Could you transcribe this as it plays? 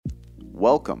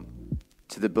Welcome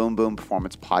to the Boom Boom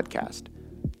Performance Podcast,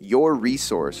 your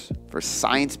resource for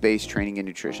science-based training and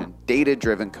nutrition,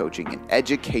 data-driven coaching, and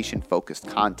education-focused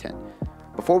content.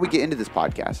 Before we get into this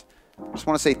podcast, I just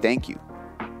want to say thank you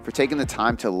for taking the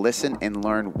time to listen and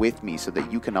learn with me so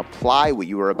that you can apply what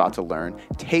you are about to learn,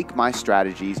 take my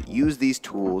strategies, use these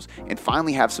tools, and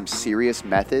finally have some serious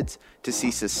methods to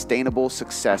see sustainable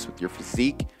success with your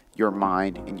physique, your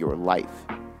mind, and your life.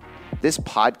 This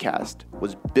podcast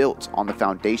was built on the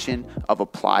foundation of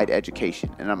applied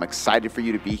education, and I'm excited for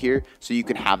you to be here so you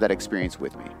can have that experience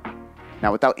with me.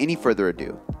 Now, without any further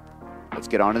ado, let's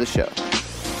get on to the show.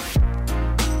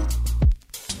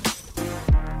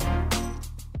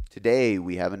 Today,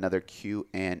 we have another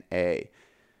Q&A.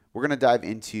 We're going to dive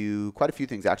into quite a few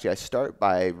things. Actually, I start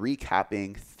by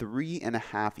recapping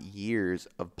 3.5 years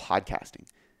of podcasting.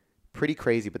 Pretty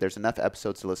crazy, but there's enough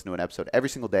episodes to listen to an episode every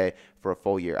single day for a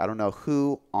full year. I don't know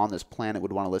who on this planet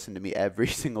would want to listen to me every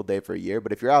single day for a year,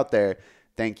 but if you're out there,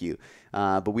 thank you.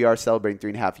 But we are celebrating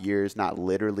 3.5 years, not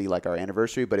literally like our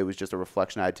anniversary, but it was just a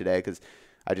reflection I had today because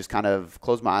I just kind of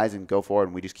close my eyes and go forward,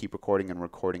 and we just keep recording and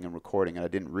recording and recording, and I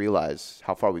didn't realize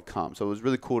how far we've come. So it was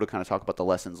really cool to kind of talk about the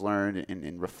lessons learned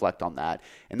and reflect on that.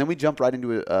 And then we jump right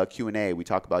into a Q&A. We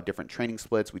talk about different training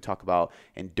splits. We talk about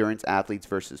endurance athletes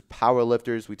versus power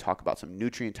lifters. We talk about some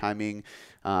nutrient timing.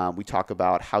 We talk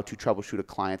about how to troubleshoot a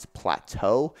client's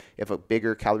plateau, if a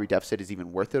bigger calorie deficit is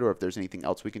even worth it, or if there's anything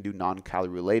else we can do non-calorie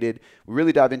related. We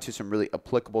really dive into some really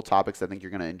applicable topics I think you're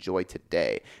going to enjoy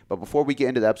today. But before we get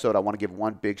into the episode, I want to give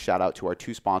one big shout out to our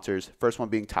two sponsors. First one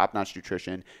being Top Notch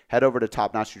Nutrition. Head over to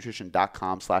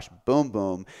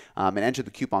topnotchnutrition.com/boomboom and enter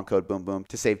the coupon code boomboom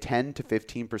to save 10 to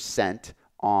 15%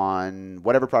 on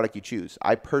whatever product you choose.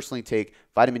 I personally take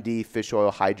vitamin D, fish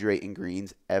oil, hydrate, and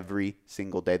greens every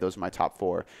single day. Those are my top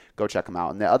 4. Go check them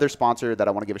out. And the other sponsor that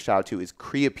I want to give a shout out to is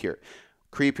Creapure.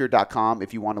 Creapure.com.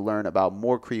 If you want to learn about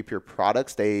more Creapure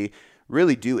products, they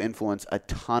really do influence a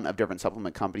ton of different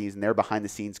supplement companies, and they're behind the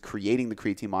scenes creating the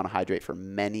creatine monohydrate for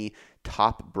many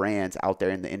top brands out there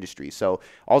in the industry. So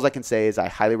all I can say is I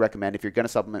highly recommend, if you're going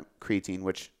to supplement creatine,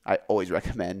 which I always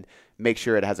recommend, make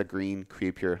sure it has a green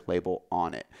Creapure label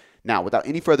on it. Now, without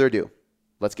any further ado,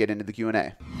 let's get into the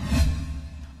Q&A.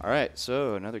 All right,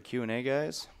 so another Q&A,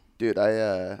 guys. Dude,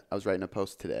 I was writing a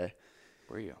post today.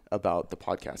 Where are you? About the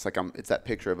podcast. It's that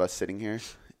picture of us sitting here.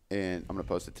 And I'm going to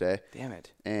post it today. Damn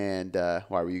it. And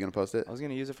why were you going to post it? I was going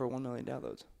to use it for 1 million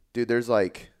downloads. Dude, there's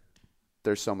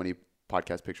so many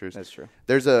podcast pictures. That's true.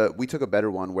 We took a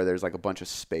better one where there's like a bunch of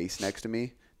space next to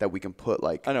me that we can put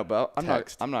like I know, but I'm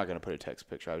text. not going to put a text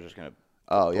picture. I was just going to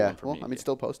Oh, yeah. Well,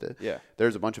 still post it. Yeah.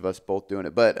 There's a bunch of us both doing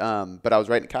it. But I was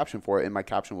writing a caption for it, and my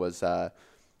caption was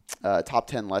top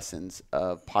 10 lessons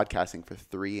of podcasting for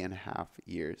 3.5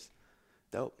 years.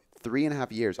 Dope.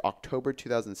 3.5 years. October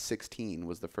 2016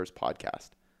 was the first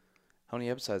podcast. How many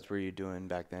episodes were you doing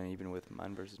back then, even with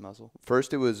Mind vs. Muscle?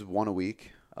 First, it was 1 a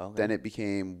week. Okay. Then it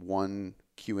became 1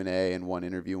 Q&A and 1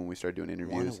 interview when we started doing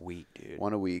interviews. 1 a week, dude.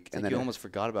 1 a week. And then you almost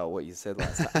forgot about what you said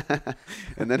last time.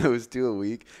 And then it was 2 a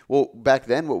week. Well, back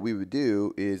then what we would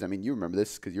do is, you remember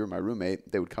this because you were my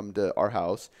roommate. They would come to our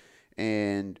house,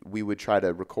 and we would try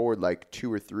to record like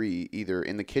 2 or 3, either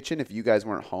in the kitchen if you guys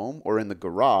weren't home, or in the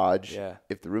garage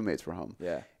if the roommates were home.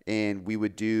 Yeah. And we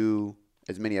would do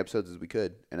as many episodes as we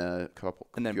could in a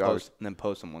few hours. And then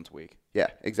post them once a week. Yeah,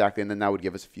 exactly. And then that would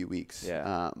give us a few weeks.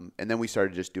 Yeah. And then we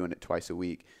started just doing it twice a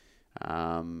week.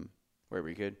 Wherever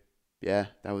you could. Yeah,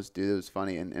 it was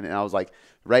funny. And I was like,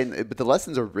 but the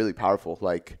lessons are really powerful.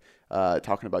 Like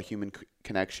talking about human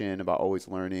connection, about always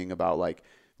learning, about like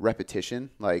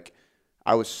repetition. Like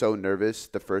I was so nervous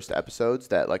the first episodes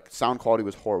that like sound quality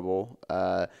was horrible.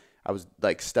 I was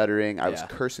like stuttering. I was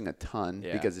cursing a ton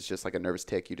because it's just like a nervous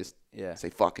tick. You just say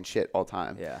fucking shit all the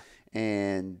time. Yeah.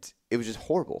 And it was just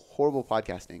horrible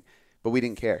podcasting. But we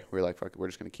didn't care. We were like, fuck it, we're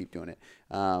just going to keep doing it.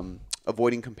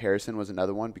 Avoiding comparison was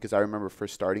another one because I remember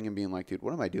first starting and being like, dude,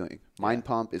 what am I doing? Mind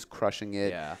Pump is crushing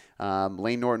it. Yeah.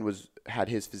 Lane Norton had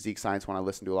his Physique Science one I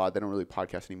listened to a lot. They don't really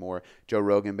podcast anymore. Joe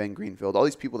Rogan, Ben Greenfield, all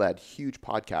these people that had huge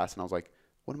podcasts. And I was like,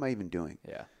 what am I even doing?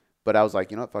 Yeah. But I was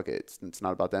like, you know what, fuck it. It's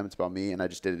not about them. It's about me. And I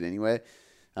just did it anyway.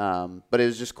 But it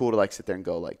was just cool to like sit there and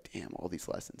go like, damn, all these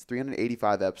lessons.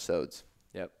 385 episodes.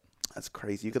 Yep. That's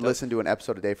crazy. You could listen to an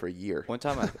episode a day for a year. One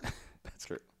time That's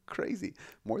crazy.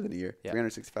 More than a year. Yeah.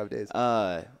 365 days.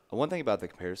 One thing about the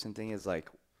comparison thing is like,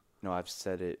 I've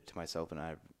said it to myself and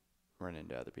I've run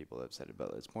into other people that have said it,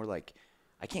 but it's more like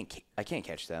I can't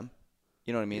catch them.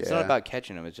 You know what I mean? Yeah. It's not about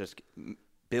catching them. It's just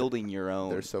building your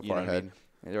own. They're so far ahead.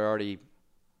 They're already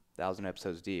 1,000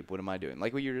 episodes deep. What am I doing?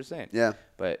 Like what you were just saying. Yeah.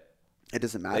 But It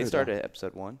doesn't matter. They start though. at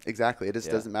episode 1. Exactly. It just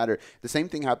doesn't matter. The same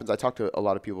thing happens. I talk to a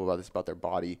lot of people about this, about their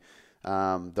body.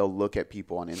 They'll look at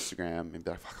people on Instagram and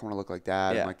be like, fuck, I want to look like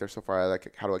that. Yeah. I'm like, they're so far.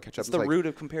 Like, how do I catch up? It's the root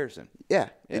of comparison. Yeah.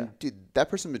 Yeah. And dude, that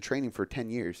person's been training for 10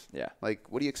 years. Yeah.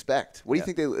 Like, what do you expect? What do you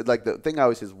think they, like, the thing I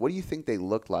always say is, what do you think they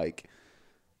looked like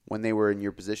when they were in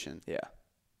your position? Yeah.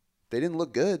 They didn't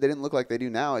look good. They didn't look like they do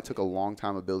now. It took a long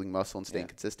time of building muscle and staying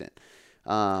consistent.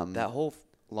 That whole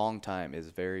long time is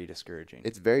very discouraging.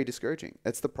 It's very discouraging.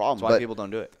 That's the problem. That's why people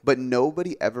don't do it. But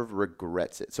nobody ever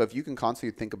regrets it. So if you can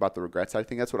constantly think about the regrets, I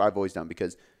think that's what I've always done,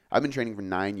 because I've been training for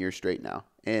 9 years straight now,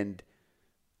 and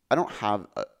I don't have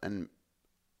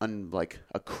like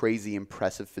a crazy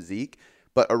impressive physique,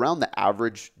 but around the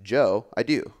average Joe, I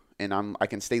do. And I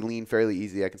can stay lean fairly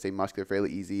easy. I can stay muscular fairly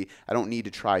easy. I don't need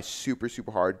to try super,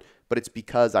 super hard, but it's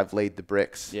because I've laid the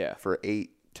bricks for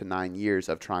 8 to 9 years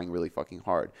of trying really fucking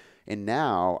hard. And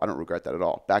now I don't regret that at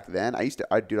all. Back then,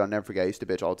 I'll never forget, I used to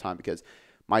bitch all the time because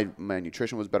my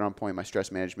nutrition was better on point, my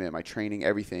stress management, my training,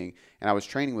 everything. And I was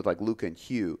training with like Luca and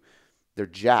Hugh. They're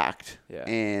jacked. Yeah.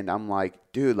 And I'm like,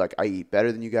 dude, like I eat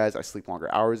better than you guys. I sleep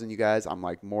longer hours than you guys. I'm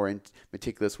like more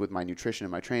meticulous with my nutrition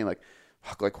and my training. Like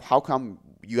how come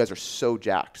you guys are so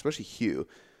jacked, especially Hugh?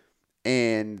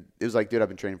 And it was like, dude, I've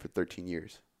been training for 13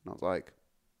 years. And I was like,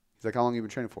 he's like, how long have you been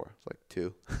training for? I was like,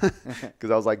 2. Because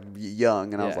I was like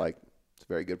young, and I was like, it's a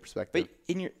very good perspective.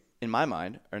 But in my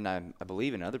mind, and I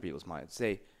believe in other people's minds,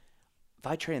 say, if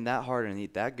I train that hard and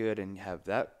eat that good and have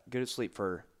that good of sleep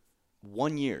for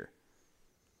 1 year,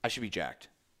 I should be jacked.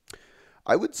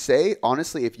 I would say,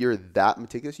 honestly, if you're that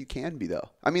meticulous, you can be, though.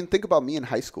 I mean, think about me in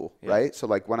high school, right? So,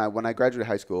 like, when I graduated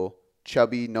high school,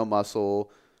 chubby, no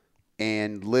muscle,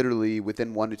 and literally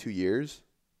within 1 to 2 years,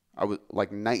 I was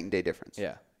like night and day difference.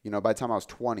 Yeah. You know, by the time I was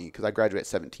 20, because I graduated at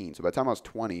 17, so by the time I was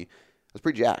 20, I was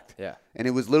pretty jacked. Yeah. And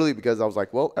it was literally because I was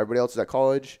like, well, everybody else is at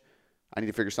college. I need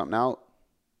to figure something out.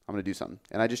 I'm going to do something.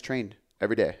 And I just trained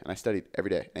every day, and I studied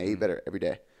every day, and I ate better every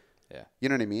day. Yeah. You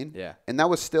know what I mean? Yeah. And that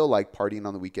was still like partying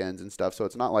on the weekends and stuff. So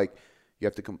it's not like you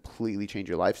have to completely change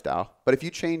your lifestyle. But if you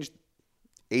changed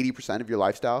 80% of your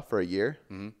lifestyle for a year,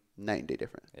 night and day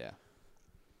different. Yeah.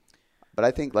 But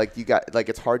I think like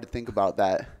it's hard to think about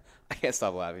that. I can't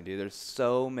stop laughing, dude. There's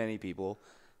so many people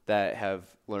that have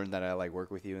learned that I like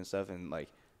work with you and stuff, and like,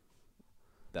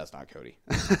 that's not Cody.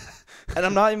 And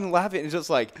I'm not even laughing. It's just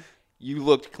like, you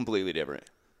looked completely different,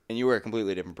 and you were a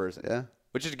completely different person. Yeah.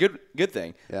 Which is a good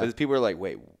thing. Yeah. But people are like,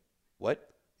 wait, what?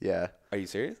 Yeah. Are you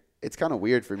serious? It's kind of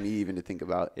weird for me even to think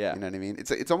about. Yeah. You know what I mean?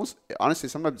 It's almost, honestly,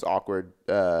 sometimes awkward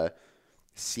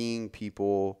seeing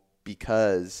people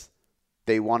because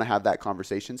they want to have that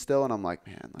conversation still. And I'm like,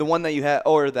 man. Like, the one that you had,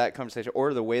 or that conversation,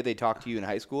 or the way they talked to you in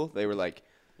high school, they were like,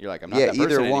 you're like, I'm not that person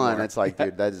either one. anymore. It's like,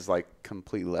 dude, that is like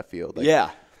completely left field. Like, yeah.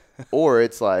 Or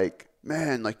it's like,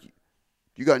 man, like,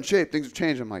 you got in shape, things have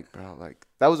changed. I'm like, bro, like,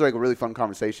 that was like a really fun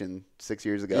conversation 6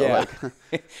 years ago. Yeah. Like,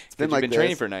 it's been like you've been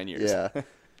training for 9 years. Yeah.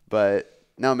 But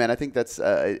no, man, I think that's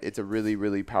it's a really,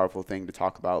 really powerful thing to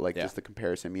talk about. Like just the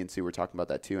comparison. Me and Sue were talking about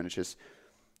that too. And it's just,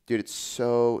 dude, it's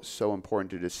so, so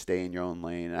important to just stay in your own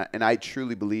lane. And I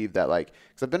truly believe that, like,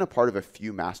 because I've been a part of a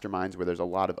few masterminds where there's a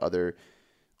lot of other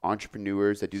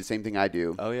entrepreneurs that do the same thing I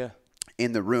do. Oh, yeah.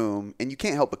 In the room. And you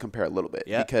can't help but compare a little bit.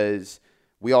 Yeah. Because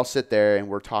we all sit there and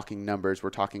we're talking numbers,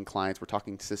 we're talking clients, we're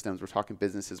talking systems, we're talking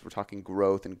businesses, we're talking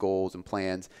growth and goals and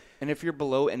plans. And if you're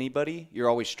below anybody, you're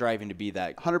always striving to be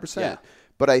that. 100%. Yeah.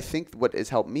 But I think what has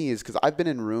helped me is because I've been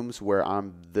in rooms where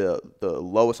I'm the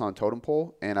lowest on the totem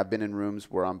pole, and I've been in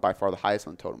rooms where I'm by far the highest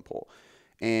on the totem pole.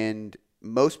 And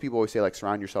most people always say, like,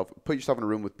 surround yourself, put yourself in a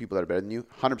room with people that are better than you.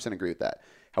 100% agree with that.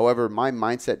 However, my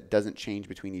mindset doesn't change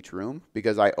between each room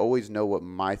because I always know what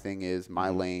my thing is, my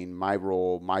lane, my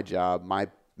role, my job, my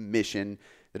mission.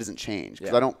 That doesn't change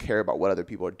because I don't care about what other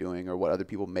people are doing or what other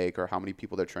people make or how many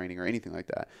people they're training or anything like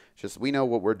that. It's just we know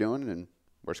what we're doing and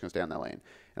we're just going to stay on that lane.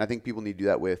 And I think people need to do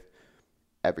that with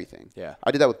everything. Yeah.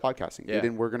 I did that with podcasting. Yeah. Dude,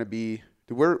 and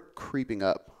we're creeping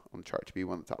up on the chart to be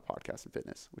one of the top podcasts in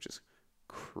fitness, which is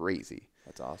crazy.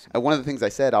 That's awesome. And one of the things I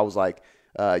said, I was like,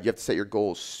 you have to set your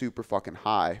goals super fucking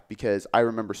high because I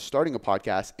remember starting a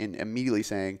podcast and immediately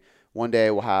saying, one day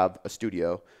we'll have a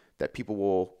studio that people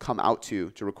will come out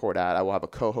to record at. I will have a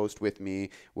co-host with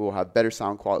me. We will have better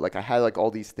sound quality. Like I had like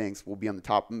all these things. We'll be on the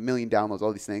top 1 million downloads,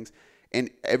 all these things. And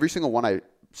every single one I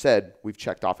said, we've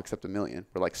checked off except 1 million.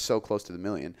 We're like so close to the 1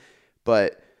 million.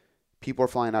 But people are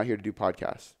flying out here to do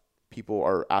podcasts. People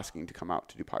are asking to come out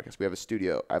to do podcasts. We have a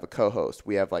studio. I have a co-host.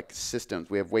 We have like systems.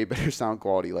 We have way better sound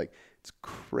quality. Like it's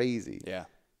crazy. Yeah.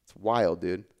 It's wild,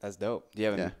 dude. That's dope.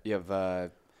 Do you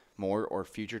have more or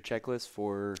future checklists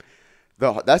for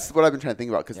That's what I've been trying to think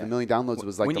about because Yeah. the 1 million downloads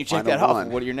was like when the you check final that one.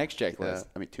 off, what are your next checklist?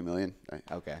 I mean, 2 million.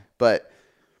 Okay. But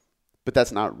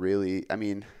that's not really. I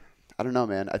mean, I don't know,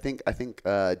 man. I think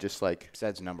just like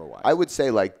Besides number wise. I would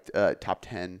say like top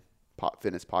 10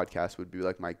 fitness podcast would be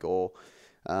like my goal.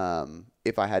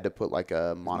 If I had to put like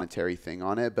a monetary thing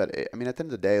on it, but I mean, at the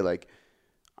end of the day, like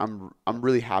I'm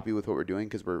really happy with what we're doing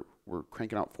because we're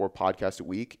cranking out 4 podcasts a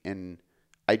week, and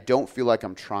I don't feel like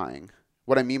I'm trying.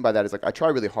 What I mean by that is like I try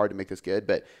really hard to make this good,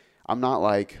 but I'm not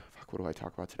like fuck. What do I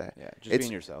talk about today? Yeah, just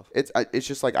being yourself. It's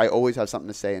just like I always have something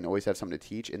to say and always have something to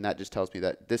teach, and that just tells me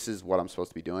that this is what I'm supposed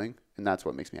to be doing, and that's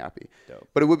what makes me happy. Dope.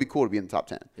 But it would be cool to be in the top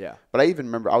 10. Yeah. But I even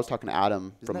remember I was talking to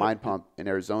Adam Isn't from that Mind Pump in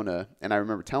Arizona, and I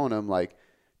remember telling him like,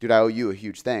 dude, I owe you a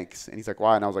huge thanks. And he's like,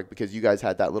 why? And I was like, because you guys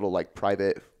had that little like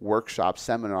private workshop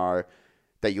seminar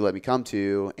that you let me come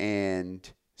to,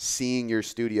 and seeing your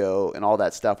studio and all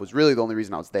that stuff was really the only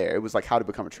reason I was there. It was like how to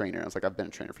become a trainer. I was like, I've been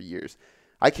a trainer for years.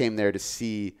 I came there to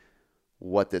see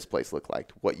what this place looked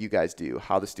like, what you guys do,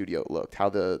 how the studio looked,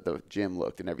 how the gym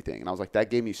looked and everything. And I was like,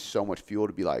 that gave me so much fuel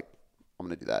to be like, I'm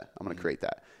going to do that. I'm going to create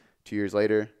that. 2 years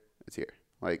later, it's here.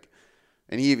 Like,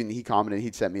 and he commented,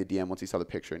 he'd sent me a DM once he saw the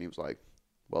picture, and he was like,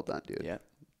 well done, dude. Yeah.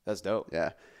 That's dope.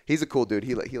 Yeah. He's a cool dude.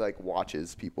 He like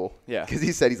watches people. Yeah. Cause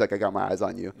he said, he's like, I got my eyes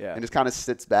on you. Yeah. And just kind of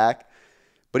sits back,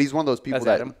 but he's one of those people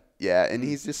That's that, Adam? yeah. And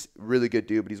he's just really good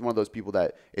dude, but he's one of those people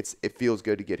that it feels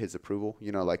good to get his approval,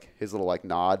 you know, like his little like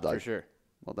nod, like, For sure.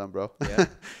 well done, bro. Yeah.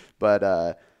 But,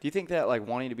 Do you think that like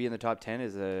wanting to be in the top 10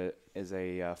 is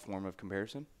a form of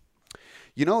comparison?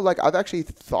 you know, like I've actually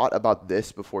thought about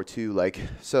this before too. Like,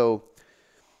 so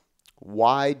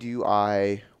why do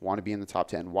I want to be in the top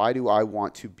 10? Why do I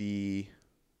want to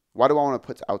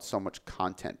put out so much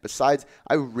content? Besides,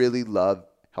 I really love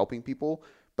helping people,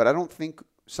 but I don't think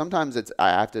sometimes I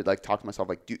have to like talk to myself,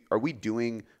 like, are we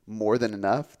doing more than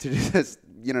enough to just,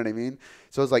 you know what I mean?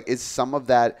 So it's like, is some of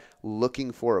that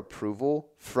looking for approval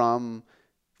from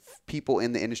people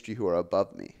in the industry who are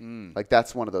above me? Like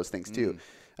that's one of those things too.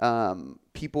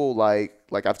 People like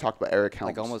I've talked about Eric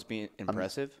Helms. Like almost being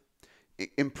impressive?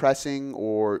 Impressing,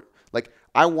 or like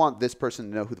I want this person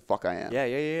to know who the fuck I am.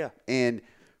 Yeah. And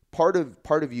part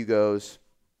of you goes,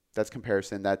 that's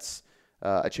comparison. That's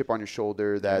a chip on your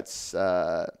shoulder. That's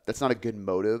not a good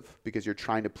motive because you're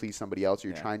trying to please somebody else. Or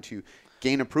you're trying to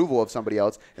gain approval of somebody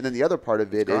else. And then the other part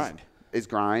of it is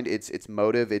grind. It's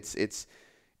motive. It's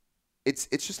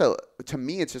just to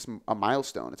me, it's just a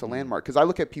milestone. It's a landmark. Because I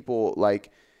look at people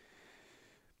like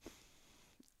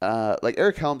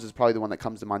Eric Helms is probably the one that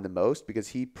comes to mind the most because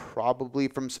he probably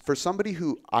for somebody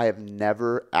who I have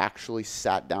never actually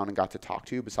sat down and got to talk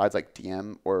to besides like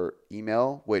DM or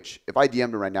email, which if I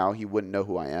DM'd him right now, he wouldn't know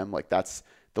who I am. Like that's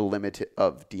the limit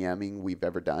of DMing we've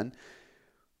ever done.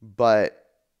 But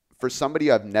for somebody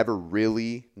I've never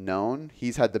really known,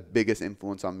 he's had the biggest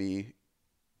influence on me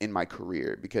in my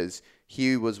career because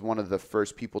he was one of the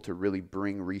first people to really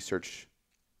bring research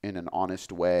in an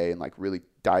honest way and like really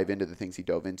dive into the things he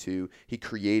dove into. He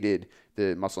created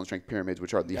the muscle and strength pyramids,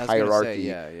 which are the hierarchy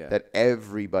that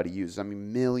everybody uses. I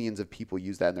mean, millions of people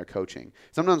use that in their coaching.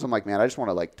 Sometimes I'm like, man, I just want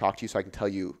to like talk to you so I can tell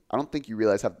you, I don't think you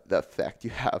realize how the effect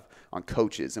you have on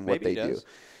coaches and what they do.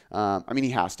 I mean,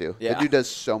 he has to. Yeah. The dude does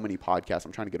so many podcasts.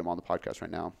 I'm trying to get him on the podcast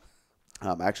right now.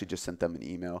 I actually just sent them an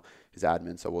email, his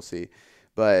admin, so we'll see.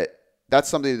 But that's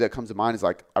something that comes to mind is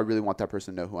like, I really want that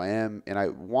person to know who I am. And I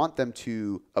want them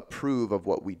to approve of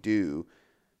what we do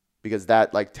because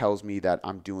that like tells me that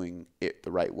I'm doing it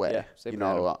the right way. Yeah, you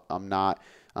know, I'm not.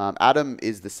 Adam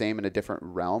is the same in a different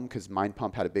realm because Mind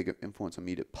Pump had a big influence on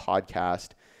me to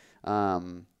podcast.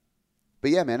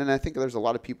 But yeah, man. And I think there's a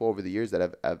lot of people over the years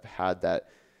that have had that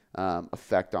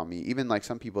effect on me. Even like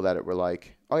some people that were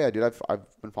like, oh yeah, dude,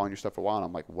 I've been following your stuff for a while. And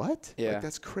I'm like, what? Yeah. Like,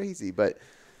 that's crazy. But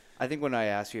I think when I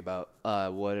asked you about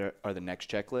what are the next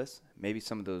checklists, maybe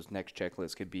some of those next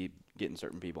checklists could be getting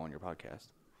certain people on your podcast.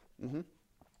 Mm-hmm.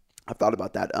 I've thought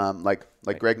about that. Like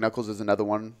Greg Nuckols is another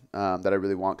one that I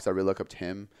really want because I really look up to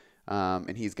him,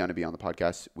 and he's going to be on the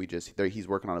podcast. He's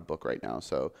working on a book right now,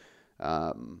 so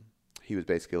he was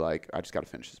basically like, I just got to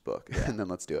finish this book, and then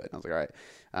let's do it. And I was like,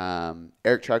 all right.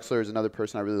 Eric Trexler is another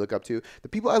person I really look up to. The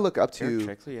people I look up to.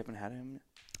 Eric Trexler, you haven't had him yet?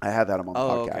 I have had him on the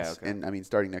podcast, okay. and I mean,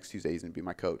 starting next Tuesday, he's gonna be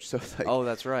my coach. So it's like, oh,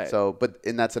 that's right. So,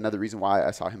 and that's another reason why I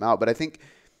saw him out. But I think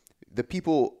the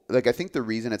people, like, I think the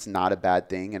reason it's not a bad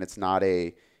thing, and it's not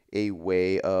a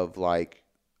way of like,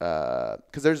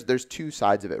 because there's two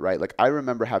sides of it, right? Like, I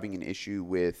remember having an issue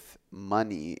with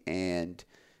money and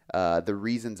The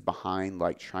reasons behind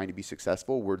like trying to be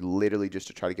successful were literally just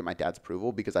to try to get my dad's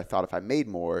approval because I thought if I made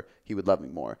more, he would love me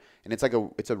more. And it's like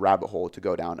it's a rabbit hole to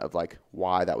go down of like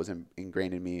why that was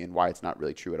ingrained in me and why it's not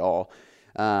really true at all.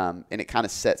 And it kind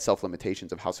of set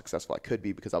self-limitations of how successful I could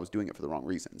be because I was doing it for the wrong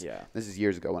reasons. Yeah. This is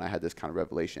years ago when I had this kind of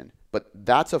revelation. But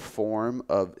that's a form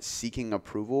of seeking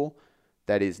approval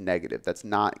that is negative. That's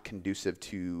not conducive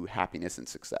to happiness and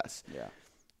success. Yeah.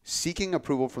 Seeking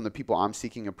approval from the people I'm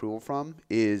seeking approval from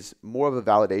is more of a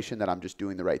validation that I'm just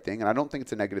doing the right thing. And I don't think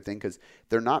it's a negative thing because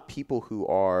they're not people who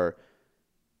are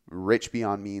rich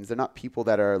beyond means. They're not people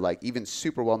that are like even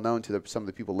super well known to some of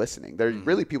the people listening. They're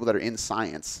really people that are in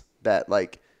science that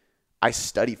like I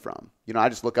study from. You know, I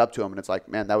just look up to them and it's like,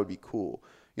 man, that would be cool.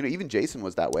 You know, even Jason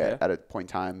was that way at a point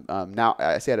in time. Now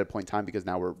I say at a point in time because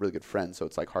now we're really good friends, so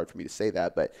it's like hard for me to say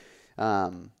that, but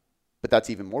that's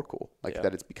even more cool. Like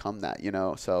that it's become that, you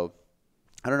know. So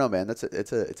I don't know, man. It's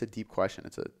a deep question.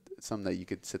 It's something that you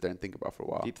could sit there and think about for a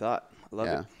while. Deep thought. I love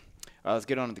it. All right, let's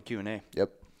get on to the Q&A.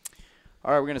 Yep.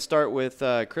 All right, we're going to start with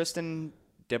Kristen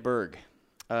DeBerg.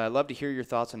 I'd love to hear your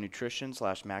thoughts on nutrition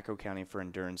 / macro counting for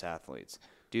endurance athletes.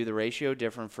 Do the ratio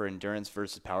different for endurance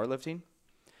versus powerlifting?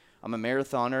 I'm a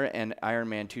marathoner and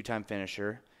Ironman 2-time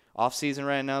finisher. Off season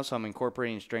right now, so I'm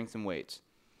incorporating strength and weights.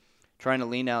 Trying to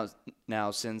lean out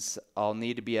now since I'll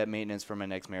need to be at maintenance for my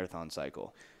next marathon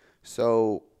cycle.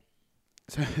 So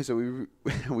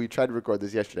we tried to record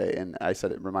this yesterday, and I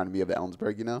said it reminded me of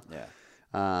Ellensburg, you know?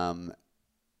 Yeah.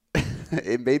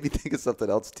 It made me think of something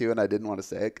else too, and I didn't want to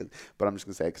say it, but I'm just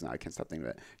going to say it because now I can't stop thinking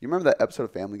of it. You remember that episode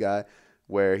of Family Guy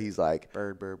where he's like,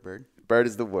 Bird, bird, bird. Bird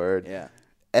is the word. Yeah.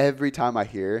 Every time I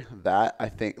hear that, I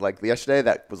think, like yesterday,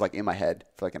 that was like in my head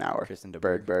for like an hour. Kristen DeBerg.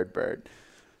 Bird, bird, bird.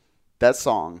 That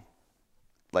song,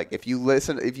 like if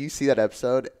you see that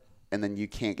episode and then you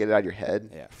can't get it out of your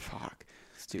head, fuck.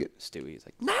 Stewie's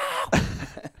like, no!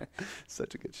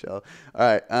 Such a good show.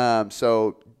 All right.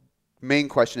 So main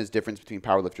question is difference between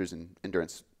powerlifters and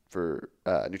endurance for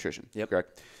nutrition. Yep.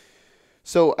 Correct.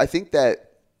 So I think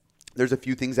that there's a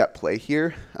few things at play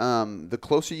here. The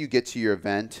closer you get to your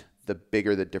event, the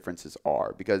bigger the differences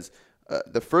are because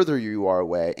the further you are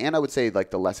away, and I would say like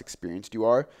the less experienced you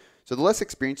are. So the less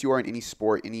experienced you are in any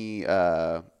sport, any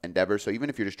endeavor, so even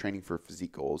if you're just training for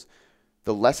physique goals,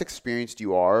 the less experienced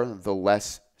you are, the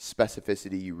less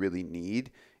specificity you really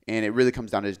need. And it really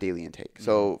comes down to just daily intake. Mm-hmm.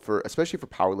 So especially for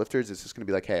powerlifters, it's just going to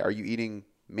be like, hey, are you eating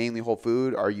mainly whole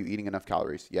food? Are you eating enough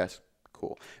calories? Yes.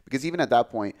 Cool. Because even at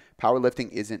that point,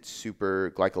 powerlifting isn't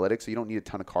super glycolytic, so you don't need a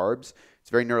ton of carbs.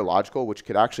 It's very neurological, which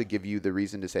could actually give you the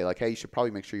reason to say like, hey, you should probably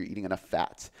make sure you're eating enough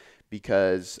fats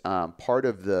because part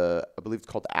of I believe it's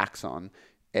called axon,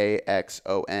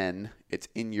 AXON. It's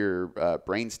in your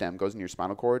brainstem, goes in your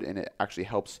spinal cord, and it actually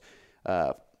helps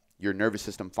your nervous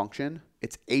system function.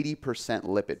 It's 80%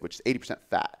 lipid, which is 80%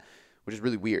 fat, which is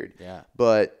really weird. Yeah.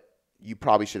 But you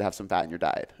probably should have some fat in your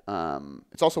diet.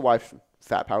 It's also why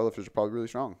fat powerlifters are probably really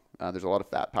strong. There's a lot of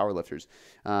fat powerlifters.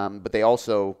 But they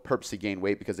also purposely gain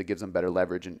weight because it gives them better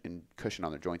leverage and cushion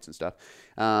on their joints and stuff.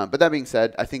 But that being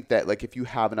said, I think that like if you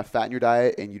have enough fat in your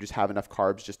diet and you just have enough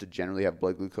carbs just to generally have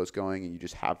blood glucose going and you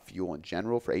just have fuel in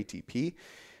general for ATP,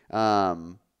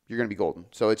 you're going to be golden.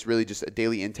 So it's really just a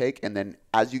daily intake. And then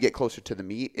as you get closer to the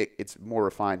meet, it's more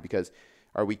refined because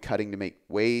are we cutting to make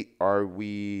weight? Are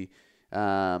we...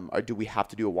 or do we have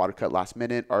to do a water cut last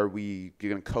minute? Are we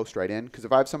going to coast right in? Because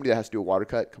if I have somebody that has to do a water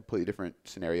cut, completely different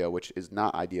scenario, which is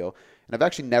not ideal. And I've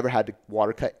actually never had to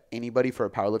water cut anybody for a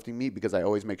powerlifting meet because I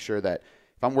always make sure that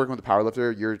if I'm working with a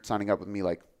powerlifter, you're signing up with me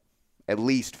like at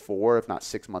least 4, if not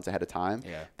 6 months ahead of time.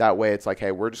 Yeah. That way it's like,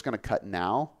 hey, we're just going to cut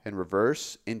now and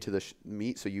reverse into the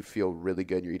meet so you feel really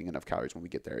good and you're eating enough calories when we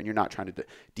get there. And you're not trying to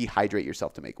dehydrate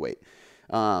yourself to make weight.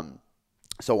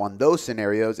 So on those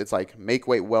scenarios, it's like make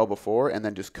weight well before and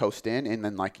then just coast in. And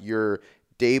then like your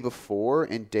day before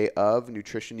and day of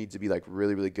nutrition needs to be like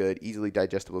really, really good, easily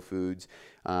digestible foods.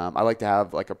 I like to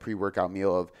have like a pre-workout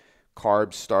meal of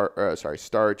carbs,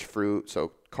 starch, fruit.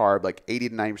 So carb, like 80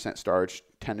 to 90% starch,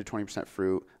 10 to 20%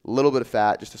 fruit, a little bit of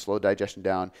fat just to slow digestion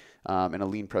down, and a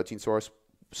lean protein source.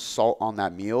 Salt on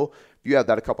that meal. If you have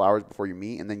that a couple hours before your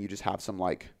meet and then you just have some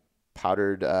like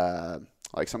powdered,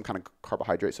 like some kind of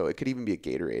carbohydrate. So it could even be a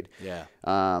Gatorade. Yeah.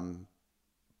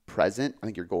 Present, I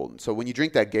think you're golden. So when you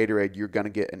drink that Gatorade, you're going to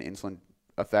get an insulin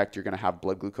effect. You're going to have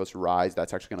blood glucose rise.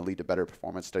 That's actually going to lead to better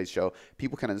performance. Studies show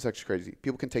it's actually crazy.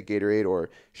 People can take Gatorade or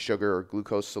sugar or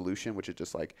glucose solution, which is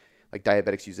just like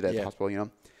diabetics use it at the hospital, you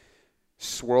know,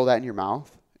 swirl that in your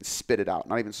mouth and spit it out,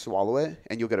 not even swallow it.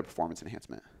 And you'll get a performance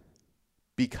enhancement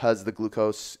because the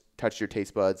glucose touched your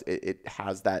taste buds. It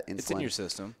has that insulin. It's in your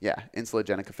system. Yeah.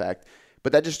 Insulinogenic effect.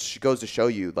 But that just goes to show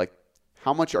you like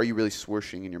how much are you really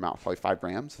swooshing in your mouth? Probably 5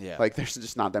 grams. Yeah. Like there's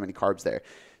just not that many carbs there.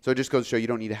 So it just goes to show you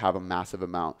don't need to have a massive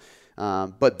amount.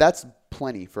 But that's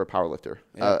plenty for a power lifter.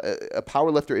 Yeah. A power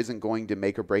lifter isn't going to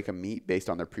make or break a meet based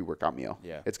on their pre-workout meal.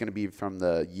 Yeah. It's going to be from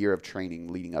the year of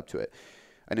training leading up to it.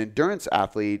 An endurance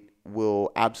athlete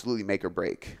will absolutely make or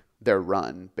break their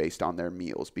run based on their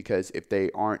meals, because if they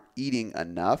aren't eating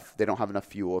enough, they don't have enough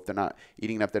fuel. If they're not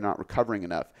eating enough, they're not recovering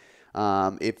enough.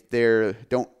 If they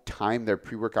don't time their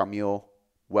pre-workout meal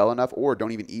well enough, or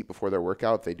don't even eat before their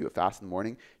workout, if they do it fast in the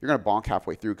morning, you're going to bonk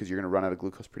halfway through because you're going to run out of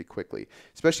glucose pretty quickly,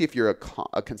 especially if you're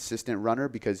a consistent runner,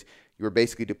 because you're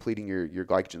basically depleting your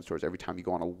glycogen stores every time you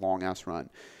go on a long-ass run.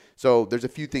 So there's a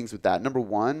few things with that. Number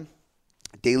one,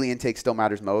 daily intake still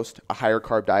matters most. A higher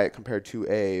carb diet compared to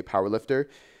a power lifter.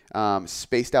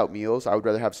 Spaced out meals. I would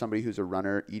rather have somebody who's a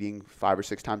runner eating 5 or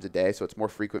 6 times a day, so it's more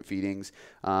frequent feedings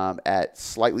at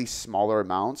slightly smaller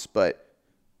amounts, but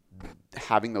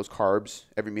having those carbs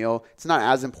every meal. It's not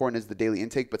as important as the daily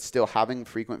intake, but still having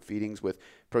frequent feedings with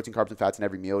protein, carbs, and fats in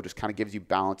every meal just kind of gives you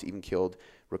balance, even-keeled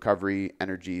recovery,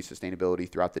 energy, sustainability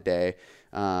throughout the day.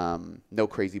 No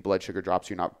crazy blood sugar drops,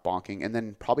 you're not bonking. And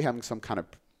then probably having some kind of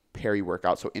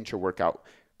peri-workout, so intra-workout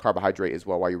carbohydrate as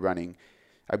well while you're running.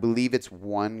 I believe it's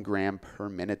 1 gram per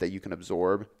minute that you can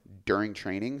absorb during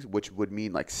trainings, which would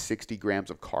mean like 60 grams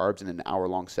of carbs in an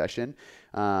hour-long session.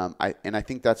 I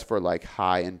think that's for like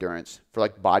high endurance. For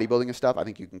like bodybuilding and stuff, I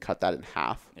think you can cut that in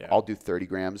half. Yeah. I'll do 30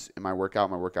 grams in my workout.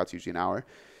 My workout's usually an hour.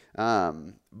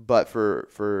 But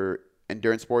for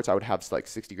endurance sports, I would have like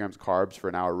 60 grams of carbs for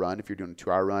an hour run. If you're doing a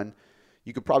 2-hour run,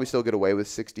 you could probably still get away with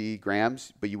 60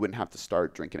 grams, but you wouldn't have to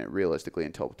start drinking it realistically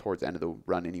until towards the end of the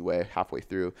run anyway, halfway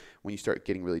through, when you start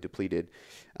getting really depleted.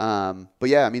 But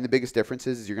yeah, I mean, the biggest difference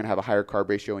is you're going to have a higher carb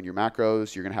ratio in your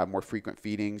macros. You're going to have more frequent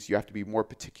feedings. You have to be more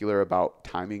particular about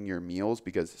timing your meals,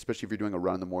 because especially if you're doing a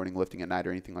run in the morning, lifting at night,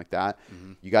 or anything like that,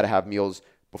 you got to have meals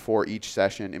before each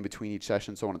session, in between each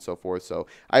session, so on and so forth. So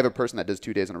I have a person that does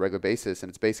 2 days on a regular basis,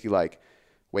 and it's basically like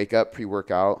wake up,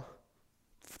 pre-workout,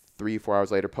 3-4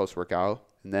 hours later, post-workout,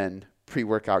 and then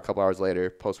pre-workout a couple hours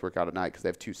later, post-workout at night, because they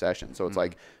have 2 sessions. So it's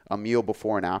like a meal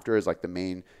before and after is like the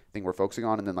main thing we're focusing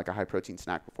on, and then like a high-protein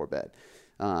snack before bed.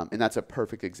 And that's a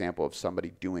perfect example of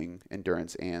somebody doing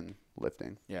endurance and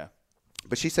lifting. Yeah.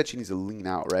 But she said she needs to lean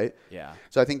out, right? Yeah.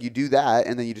 So I think you do that,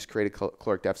 and then you just create a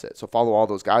caloric deficit. So follow all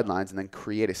those guidelines and then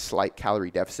create a slight calorie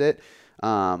deficit.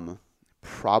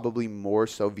 Probably more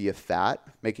so via fat,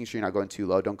 making sure you're not going too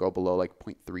low. Don't go below like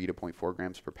 0.3 to 0.4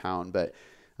 grams per pound. But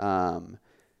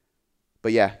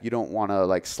yeah, you don't want to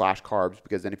like slash carbs,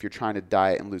 because then if you're trying to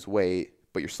diet and lose weight,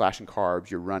 but you're slashing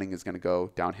carbs, your running is going to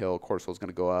go downhill, cortisol is going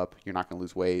to go up, you're not going to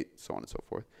lose weight, so on and so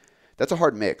forth. That's a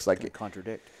hard mix. Like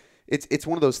contradict. It's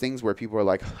one of those things where people are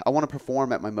like, I want to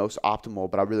perform at my most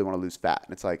optimal, but I really want to lose fat.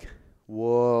 And it's like,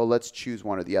 well, let's choose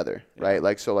one or the other, right?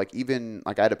 Like, so like even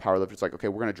like I had a power lifter. It's like, okay,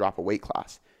 we're going to drop a weight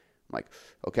class. I'm like,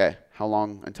 okay, how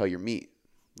long until your meet?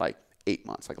 Like 8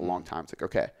 months, like a long time. It's like,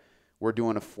 okay, we're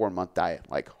doing a 4-month diet,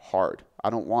 like hard. I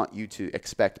don't want you to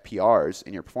expect PRs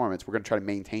in your performance. We're going to try to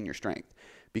maintain your strength,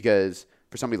 because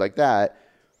for somebody like that,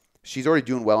 she's already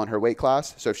doing well in her weight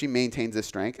class. So if she maintains this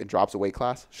strength and drops a weight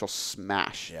class, she'll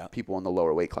smash people in the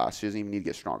lower weight class. She doesn't even need to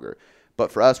get stronger.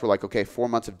 But for us, we're like, okay, 4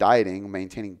 months of dieting,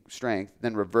 maintaining strength,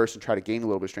 then reverse and try to gain a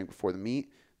little bit of strength before the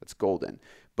meet. That's golden.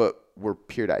 But we're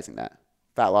periodizing that.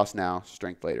 Fat loss now,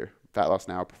 strength later. Fat loss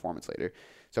now, performance later.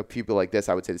 So people like this,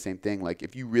 I would say the same thing. Like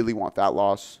if you really want fat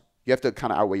loss, you have to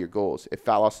kind of outweigh your goals. If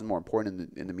fat loss is more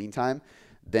important in the meantime,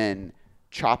 then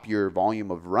chop your volume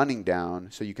of running down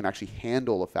so you can actually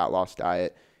handle a fat loss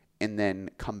diet, and then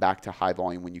come back to high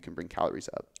volume when you can bring calories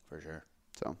up. For sure.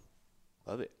 So,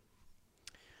 love it.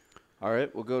 All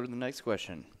right, we'll go to the next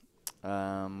question.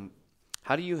 How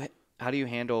do you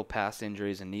handle past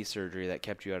injuries and knee surgery that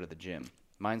kept you out of the gym?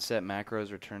 Mindset,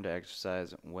 macros, return to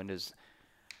exercise. When does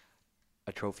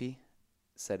atrophy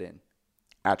set in?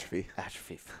 Atrophy.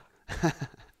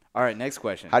 All right, next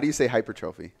question. How do you say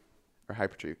hypertrophy or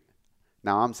hypertrophy?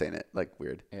 Now I'm saying it like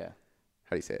weird. Yeah.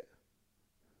 How do you say it?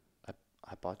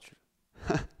 Hypertrophy.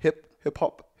 Hip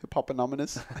hop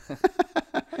anonymous.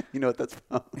 You know what that's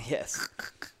from? Yes.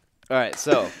 All right,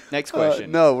 so next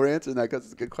question. No, we're answering that because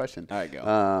it's a good question. All right,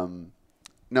 go.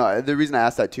 No, the reason I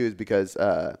asked that too is because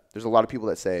there's a lot of people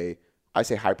that say, I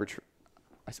say hypertrophy.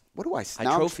 What do I say?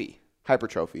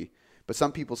 Hypertrophy. But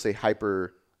some people say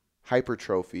hypertrophy.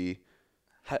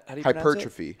 How do you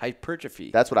hypertrophy. It?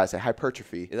 Hypertrophy. That's what I say,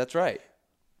 hypertrophy. Yeah, that's right.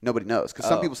 Nobody knows, because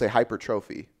some people say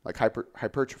hypertrophy, like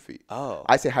hypertrophy. Oh.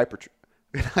 I say hypertrophy.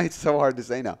 It's so hard to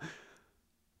say now.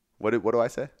 What do I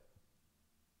say?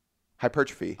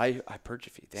 Hypertrophy.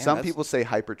 Hypertrophy. Damn, Some people say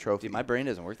hypertrophy. Dude, my brain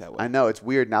doesn't work that way. I know it's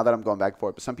weird now that I'm going back and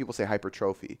forth, but some people say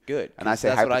hypertrophy. Good. And I say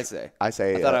that's what I say. I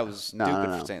say. I thought I was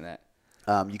stupid for saying that.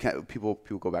 You can't. People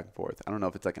go back and forth. I don't know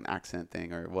if it's like an accent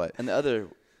thing or what. And the other.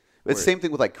 It's the same thing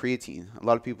with like creatine. A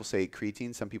lot of people say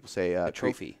creatine. Some people say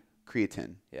trophy.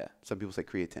 Creatine. Yeah. Some people say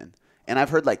creatine. And I've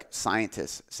heard like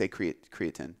scientists say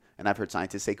creatine, and I've heard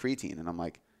scientists say creatine, and I'm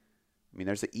like, I mean,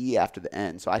 there's an E after the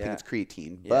N, so I think it's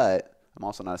creatine. Yeah. But I'm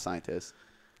also not a scientist.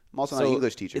 I'm also not an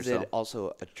English teacher. Is it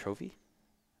also a trophy?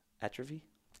 Atrophy?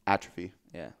 Atrophy.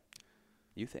 Yeah.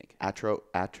 You think?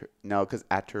 No, because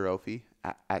atrophy.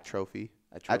 Atrophy,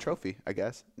 I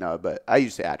guess. No, but I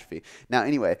used to say atrophy. Now,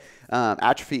 anyway,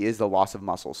 atrophy is the loss of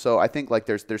muscle. So I think like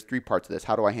there's 3 parts of this.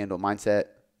 How do I handle mindset,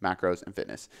 macros, and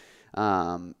fitness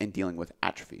in dealing with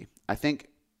atrophy? I think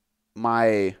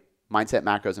my mindset,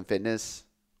 macros, and fitness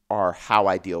are how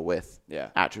I deal with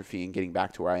atrophy and getting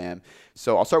back to where I am.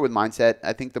 So I'll start with mindset.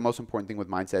 I think the most important thing with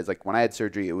mindset is like when I had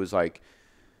surgery, it was like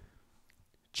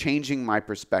changing my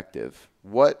perspective.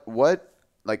 What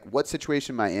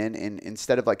situation am I in? And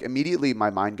instead of like immediately my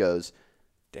mind goes,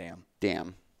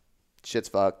 damn, shit's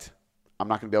fucked. I'm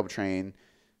not going to be able to train.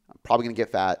 I'm probably going to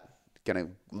get fat, going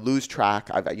to lose track.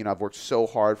 I've worked so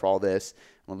hard for all this.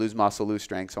 I'm going to lose muscle, lose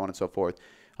strength, so on and so forth.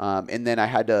 And then I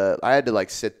had to like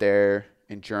sit there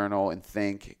and journal and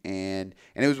think, and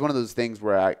it was one of those things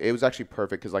where it was actually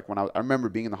perfect because like when I remember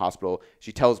being in the hospital,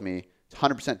 she tells me it's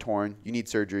 100% torn. You need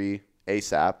surgery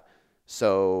ASAP.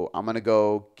 So I'm going to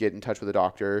go get in touch with the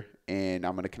doctor, and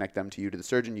I'm going to connect them to you to the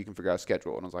surgeon. You can figure out a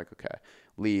schedule. And I was like, okay.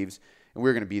 Leaves, and we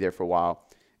were going to be there for a while.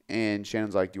 And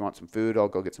Shannon's like, do you want some food? I'll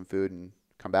go get some food and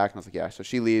come back. And I was like, yeah. So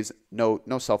she leaves. No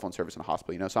cell phone service in the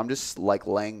hospital, So I'm just like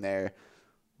laying there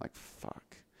like,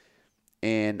 fuck.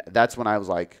 And that's when I was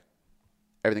like,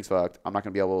 everything's fucked. I'm not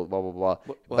going to be able to blah, blah,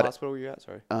 blah. What hospital were you at?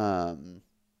 Sorry.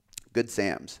 Good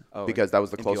Sam's, because that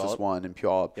was the closest one in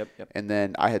Puyallup. Yep. And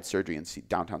then I had surgery in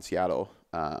downtown Seattle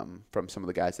from some of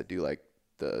the guys that do like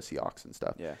the Seahawks and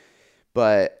stuff. Yeah.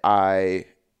 But I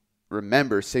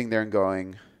remember sitting there and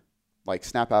going, like,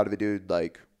 snap out of it, dude.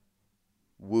 Like,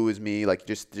 woo is me. Like,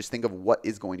 just think of what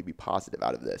is going to be positive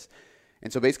out of this.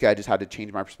 And so basically, I just had to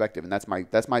change my perspective, and that's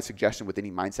my suggestion with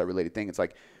any mindset related thing. It's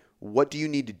like, what do you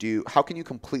need to do? How can you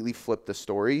completely flip the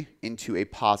story into a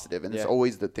positive? And it's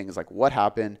always the thing is like, what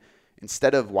happened?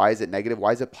 Instead of why is it negative,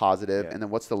 why is it positive? Yeah. And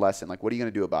then what's the lesson? Like, what are you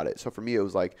going to do about it? So for me, it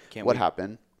was like, what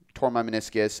happened? Tore my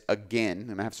meniscus again,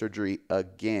 and I have surgery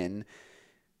again.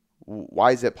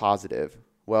 Why is it positive?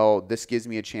 Well, this gives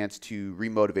me a chance to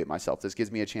remotivate myself. This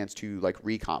gives me a chance to like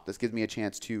recomp. This gives me a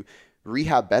chance to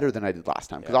rehab better than I did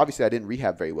last time. Because obviously I didn't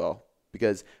rehab very well.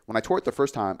 Because when I tore it the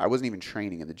first time, I wasn't even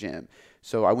training in the gym.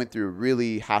 So I went through a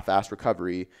really half-assed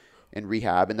recovery in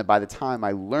rehab. And then by the time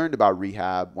I learned about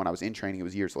rehab when I was in training, it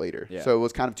was years later. Yeah. So it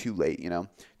was kind of too late,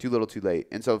 too little too late.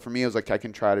 And so for me, it was like, I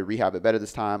can try to rehab it better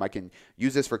this time. I can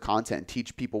use this for content and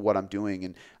teach people what I'm doing,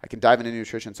 and I can dive into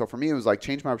nutrition. So for me, it was like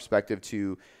change my perspective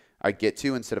to I get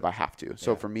to instead of I have to.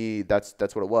 So for me, that's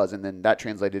what it was. And then that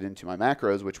translated into my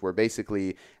macros, which were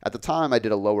basically, at the time, I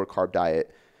did a lower carb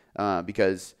diet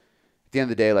because at the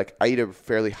end of the day, like I eat a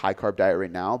fairly high carb diet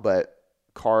right now, but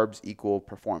carbs equal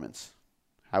performance.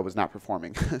 I was not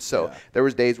performing. So there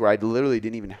was days where I literally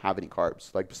didn't even have any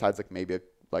carbs, like besides like maybe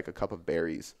a cup of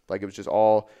berries. Like it was just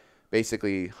all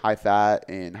basically high fat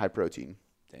and high protein.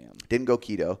 Damn. Didn't go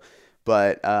keto,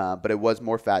 but it was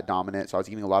more fat dominant. So I was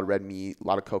eating a lot of red meat, a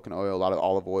lot of coconut oil, a lot of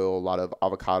olive oil, a lot of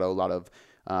avocado, a lot of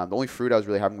the only fruit I was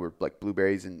really having were like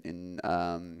blueberries and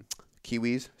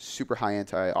kiwis. Super high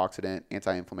antioxidant,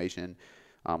 anti-inflammation,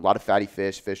 a lot of fatty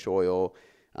fish oil.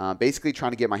 Basically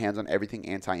trying to get my hands on everything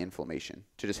anti-inflammation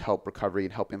to just help recovery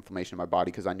and help inflammation in my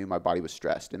body, because I knew my body was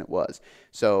stressed, and it was.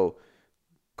 So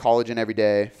collagen every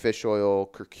day, fish oil,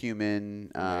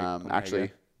 curcumin,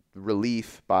 actually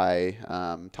Relief by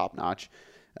Top Notch.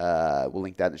 We'll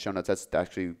link that in the show notes. That's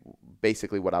actually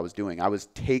basically what I was doing. I was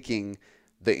taking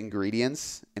the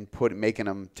ingredients and making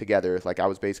them together. Like I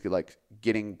was basically like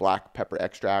getting black pepper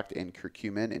extract and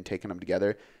curcumin and taking them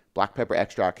together. Black pepper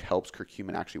extract helps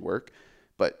curcumin actually work,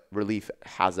 but Relief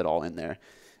has it all in there.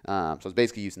 So I was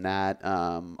basically using that.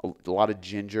 A lot of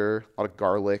ginger, a lot of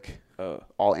garlic,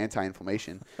 all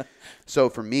anti-inflammation. So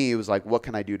for me, it was like, what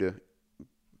can I do to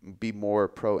be more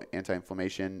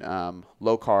pro-anti-inflammation?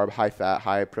 Low carb, high fat,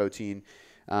 high protein.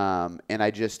 And I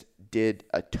just did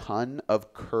a ton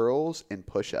of curls and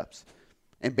push-ups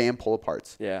and band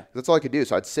pull-aparts. Yeah. That's all I could do.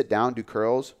 So I'd sit down, do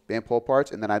curls, band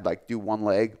pull-aparts, and then I'd like do one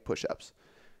leg push-ups.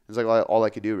 It was like all I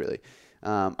could do really.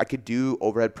 I could do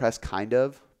overhead press kind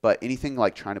of, but anything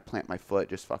like trying to plant my foot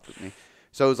just fucked with me.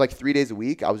 So it was like 3 days a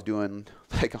week. I was doing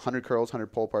like 100 curls, 100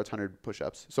 pull aparts, 100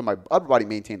 push-ups. So my upper body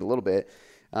maintained a little bit,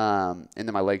 and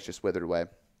then my legs just withered away.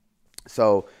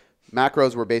 So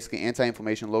macros were basically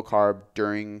anti-inflammation, low carb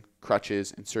during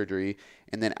crutches and surgery.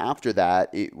 And then after that,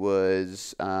 it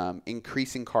was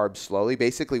increasing carbs slowly.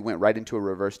 Basically went right into a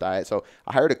reverse diet. So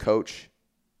I hired a coach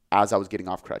as I was getting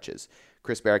off crutches.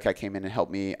 Chris Barakat came in and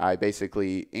helped me. I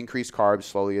basically increased carbs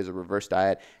slowly as a reverse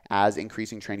diet as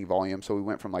increasing training volume. So we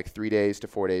went from like 3 days to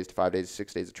 4 days to 5 days to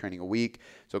 6 days of training a week.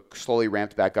 So slowly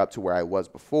ramped back up to where I was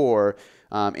before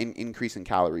in increasing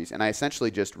calories. And I essentially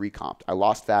just recomped. I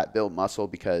lost fat, built muscle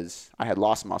because I had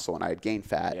lost muscle and I had gained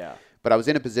fat. Yeah. But I was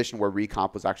in a position where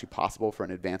recomp was actually possible for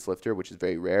an advanced lifter, which is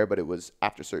very rare, but it was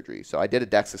after surgery. So I did a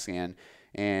DEXA scan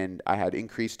and I had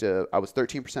increased to, I was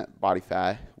 13% body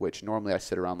fat, which normally I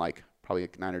sit around like probably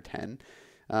like 9 or 10.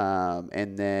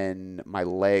 And then my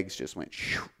legs just went,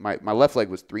 my left leg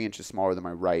was 3 inches smaller than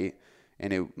my right.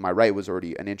 And my right was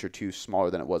already an inch or two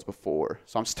smaller than it was before.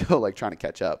 So I'm still like trying to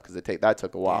catch up because that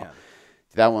took a while. Damn.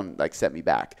 That one like set me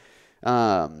back.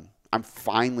 I'm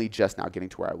finally just now getting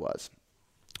to where I was.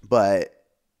 But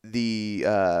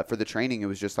for the training, it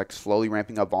was just like slowly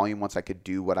ramping up volume once I could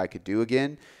do what I could do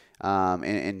again.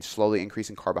 And slowly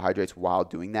increasing carbohydrates while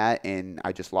doing that. And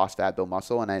I just lost fat, built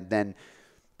muscle. And then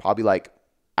probably like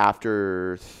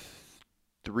after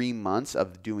 3 months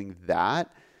of doing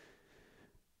that,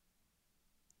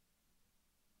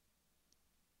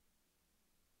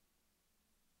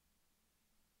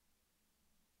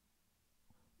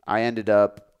 I ended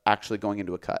up actually going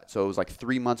into a cut. So it was like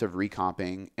 3 months of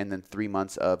recomping and then 3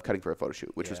 months of cutting for a photo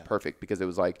shoot, which was perfect because it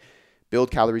was like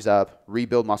build calories up,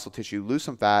 rebuild muscle tissue, lose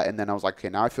some fat. And then I was like, okay,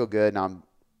 now I feel good. Now I'm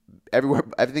everywhere.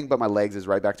 Everything but my legs is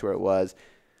right back to where it was.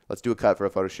 Let's do a cut for a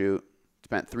photo shoot.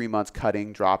 Spent 3 months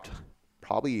cutting, dropped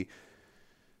probably,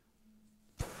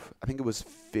 I think it was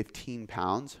 15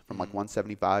 pounds from like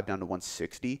 175 down to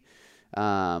 160.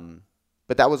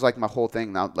 But that was like my whole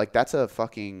thing. Now, like that's a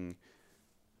fucking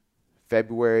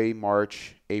February,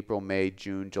 March, April, May,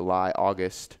 June, July,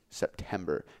 August,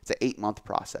 September. It's an 8-month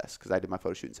process because I did my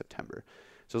photo shoot in September.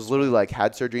 So it was literally like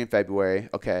had surgery in February.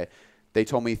 Okay. They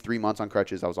told me 3 months on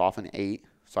crutches. I was off in 8.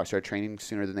 So I started training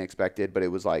sooner than they expected, but it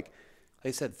was like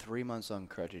They said 3 months on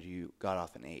crutches. You got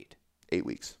off in 8. 8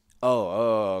 weeks.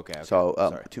 Okay.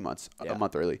 So 2 months, a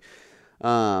month early.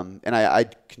 And I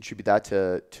contribute that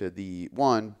to the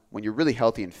one, when you're really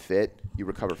healthy and fit, you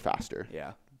recover faster.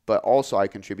 Yeah. But also I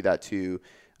contribute that to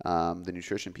the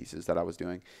nutrition pieces that I was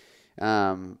doing.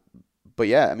 But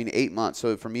yeah, I mean, 8 months.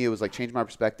 So for me, it was like change my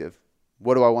perspective.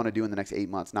 What do I want to do in the next 8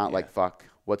 months? Not like, fuck,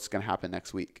 what's going to happen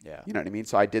next week? Yeah. You know what I mean?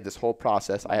 So I did this whole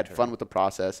process. I had fun with the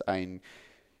process. I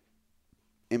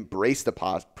embraced the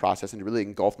process and really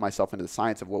engulfed myself into the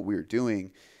science of what we were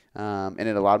doing. And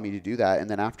it allowed me to do that. And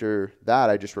then after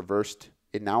that, I just reversed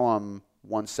it. Now I'm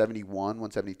 171,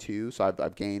 172. So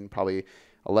I've gained probably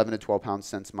 11 to 12 pounds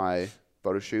since my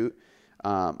photo shoot.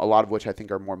 A lot of which I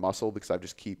think are more muscle because I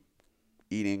just keep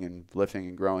eating and lifting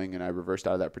and growing, and I reversed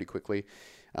out of that pretty quickly.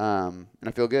 And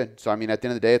I feel good. So, I mean, at the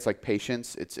end of the day, it's like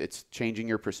patience. It's changing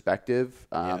your perspective.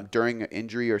 During an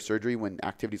injury or surgery, when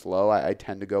activity's low, I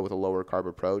tend to go with a lower carb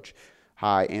approach,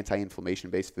 high anti-inflammation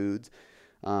based foods.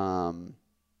 And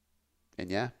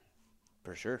yeah.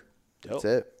 For sure. That's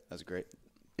it. That's great.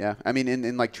 Yeah. I mean,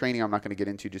 in like training, I'm not going to get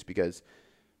into just because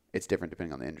it's different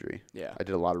depending on the injury. Yeah. I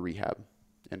did a lot of rehab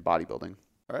and bodybuilding.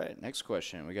 All right. Next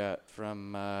question we got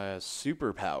from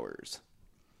Superpowers.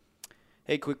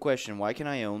 Hey, quick question. Why can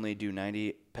I only do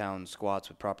 90-pound squats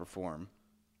with proper form,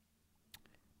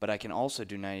 but I can also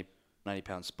do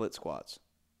 90-pound split squats?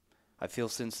 I feel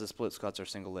since the split squats are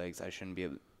single legs, I shouldn't be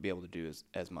able to do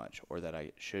as much, or that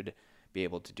I should be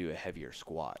able to do a heavier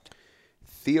squat.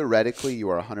 Theoretically, you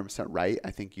are 100% right. I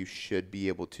think you should be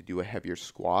able to do a heavier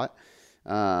squat.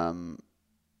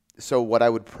 So what I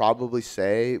would probably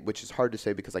say, which is hard to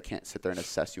say because I can't sit there and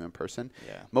assess you in person.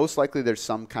 Yeah. Most likely there's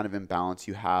some kind of imbalance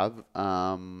you have.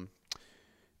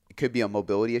 It could be a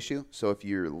mobility issue. So if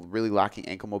you're really lacking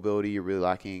ankle mobility, you're really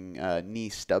lacking knee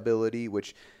stability,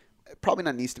 which probably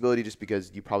not knee stability just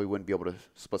because you probably wouldn't be able to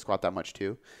split squat that much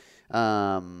too.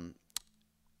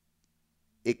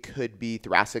 It could be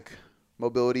thoracic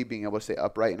mobility, being able to stay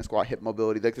upright in a squat, hip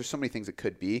mobility. Like there's so many things it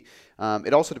could be.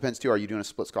 It also depends too. Are you doing a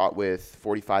split squat with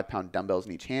 45-pound dumbbells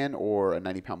in each hand or a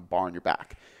 90-pound bar on your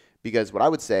back? Because what I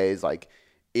would say is like,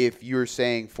 if you're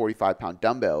saying 45-pound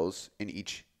dumbbells in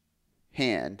each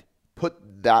hand,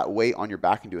 put that weight on your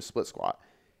back and do a split squat.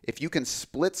 If you can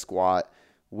split squat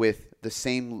with the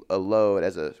same load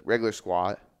as a regular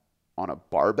squat on a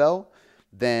barbell,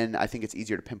 then I think it's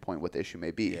easier to pinpoint what the issue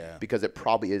may be because it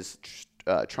probably is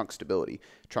trunk stability,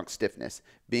 trunk stiffness,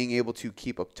 being able to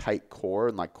keep a tight core,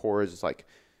 and like core is like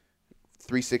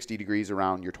 360 degrees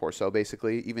around your torso,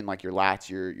 basically, even like your lats,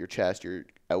 your chest, your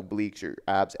obliques, your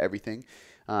abs, everything.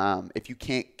 If you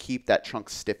can't keep that trunk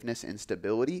stiffness and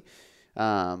stability,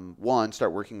 one,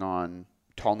 start working on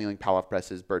tall kneeling power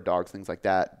presses, bird dogs, things like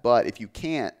that. But if you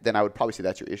can't, then I would probably say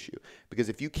that's your issue. Because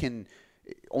if you can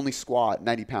only squat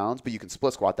 90 pounds, but you can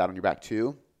split squat that on your back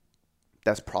too,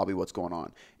 that's probably what's going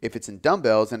on. If it's in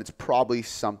dumbbells, then it's probably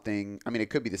something. I mean, it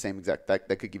could be the same exact. That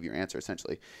could give you your answer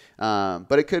essentially.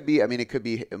 But it could be. I mean, it could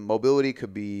be mobility.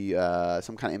 Could be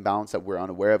some kind of imbalance that we're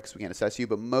unaware of because we can't assess you.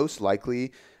 But most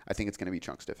likely, I think it's going to be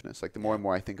trunk stiffness. Like the more and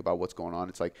more I think about what's going on,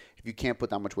 it's like if you can't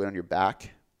put that much weight on your back,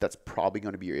 that's probably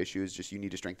going to be your issue. Is just you need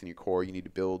to strengthen your core. You need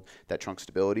to build that trunk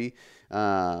stability.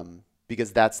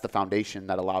 Because that's the foundation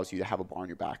that allows you to have a bar on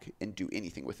your back and do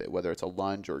anything with it, whether it's a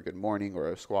lunge or a good morning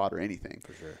or a squat or anything.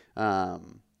 For sure.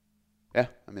 Yeah,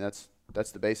 I mean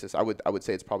that's the basis. I would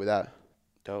say it's probably that.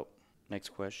 Dope. Next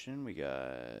question, we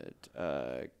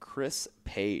got Chris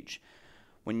Page.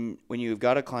 When you've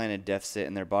got a client in deficit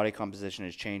and their body composition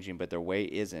is changing but their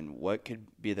weight isn't, what could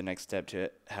be the next step to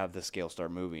have the scale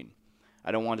start moving?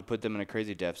 I don't want to put them in a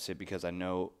crazy deficit because I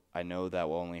know that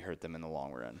will only hurt them in the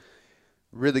long run.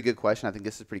 Really good question. I think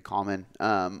this is pretty common.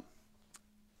 I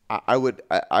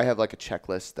have like a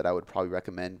checklist that I would probably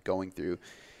recommend going through.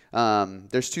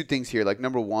 There's two things here. Like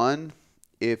number one,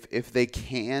 if they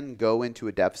can go into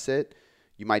a deficit,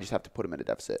 you might just have to put them in a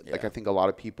deficit. Yeah. Like I think a lot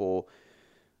of people,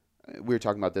 we were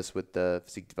talking about this with the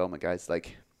physique development guys.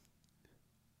 Like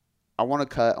I want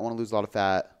to cut, I want to lose a lot of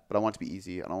fat, but I want it to be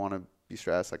easy. I don't want to be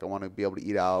stressed. Like I want to be able to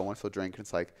eat out. I want to still drink. And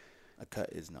it's like, a cut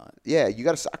is not. Yeah, you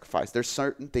got to sacrifice. There's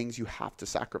certain things you have to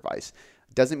sacrifice.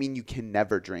 Doesn't mean you can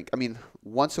never drink. I mean,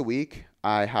 once a week,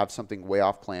 I have something way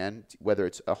off plan, whether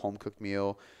it's a home cooked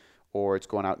meal or it's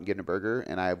going out and getting a burger,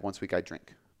 and once a week I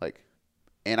drink.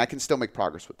 And I can still make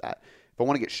progress with that. If I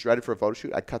want to get shredded for a photo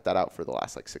shoot, I'd cut that out for the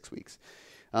last 6 weeks.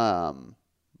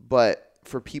 But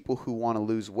for people who want to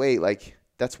lose weight,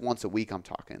 that's once a week I'm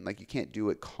talking. You can't do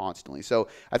it constantly. So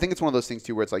I think it's one of those things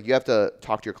too where it's you have to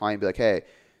talk to your client and be like, hey,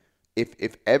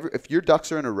 if your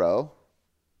ducks are in a row,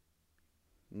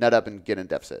 nut up and get in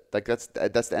deficit. That's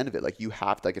the end of it. You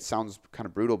have to, it sounds kind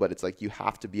of brutal, but it's you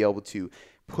have to be able to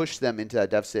push them into that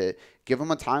deficit, give them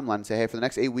a timeline and say, hey, for the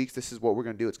next 8 weeks, this is what we're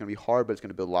going to do. It's going to be hard, but it's going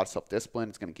to build a lot of self-discipline.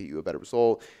 It's going to get you a better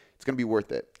result. It's going to be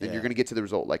worth it. And you're going to get to the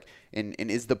result. And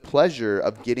is the pleasure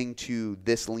of getting to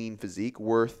this lean physique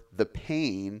worth the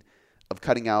pain of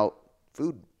cutting out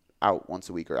food out once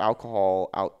a week or alcohol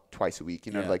out twice a week?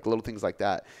 Little things like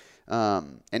that.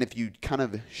 And if you kind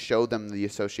of show them the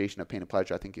association of pain and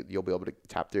pleasure, I think you'll be able to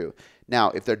tap through. Now,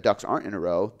 if their ducks aren't in a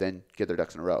row, then get their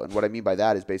ducks in a row. And what I mean by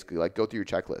that is basically go through your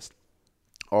checklist.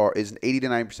 Or is 80 to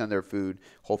 90% of their food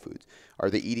whole foods? Are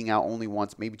they eating out only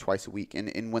once, maybe twice a week?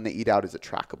 And when they eat out, is it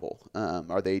trackable?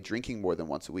 Are they drinking more than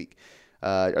once a week?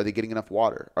 Are they getting enough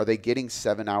water? Are they getting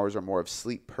 7 hours or more of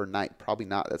sleep per night? Probably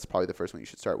not. That's probably the first one you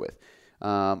should start with.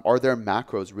 Are their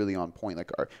macros really on point?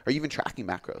 Are you even tracking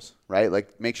macros, right?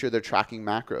 Make sure they're tracking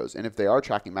macros. And if they are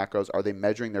tracking macros, are they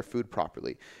measuring their food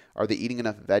properly? Are they eating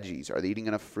enough veggies? Are they eating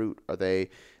enough fruit? Are they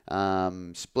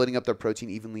splitting up their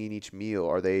protein evenly in each meal?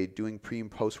 Are they doing pre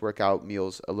and post workout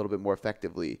meals a little bit more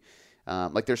effectively?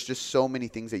 There's just so many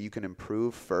things that you can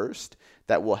improve first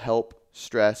that will help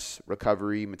stress,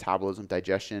 recovery, metabolism,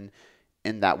 digestion,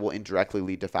 and that will indirectly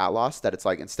lead to fat loss. That it's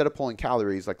instead of pulling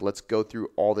calories, let's go through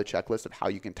all the checklist of how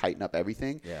you can tighten up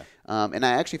everything. Yeah. And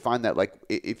I actually find that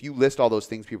if you list all those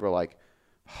things, people are like,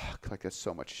 that's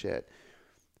so much shit.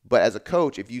 But as a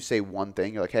coach, if you say one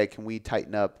thing, you're like, hey, can we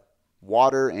tighten up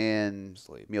water and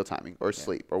meal timing or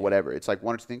sleep or whatever? It's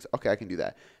one or two things. Okay, I can do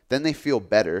that. Then they feel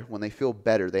better. When they feel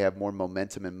better, they have more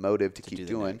momentum and motive to keep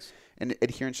doing. And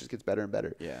adherence just gets better and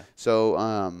better. Yeah.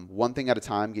 So one thing at a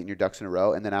time, getting your ducks in a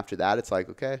row, and then after that, it's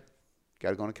okay,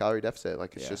 got to go on a calorie deficit.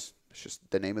 It's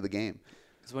just the name of the game.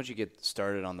 Because once you get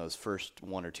started on those first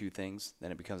one or two things,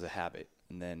 then it becomes a habit,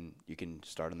 and then you can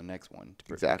start on the next one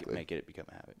to make it become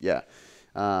a habit. Yeah.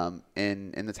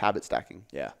 And it's habit stacking.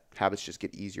 Yeah. Habits just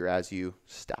get easier as you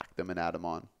stack them and add them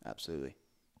on. Absolutely.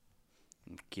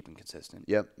 And keep them consistent.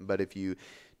 Yep. But if you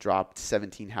dropped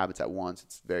 17 habits at once,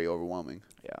 it's very overwhelming.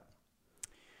 Yeah.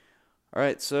 All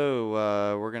right,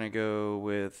 so we're going to go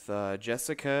with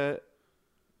Jessica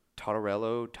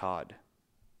Tottarello Todd.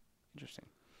 Interesting.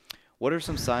 What are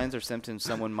some signs or symptoms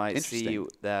someone might see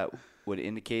that would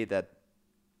indicate that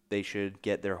they should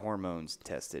get their hormones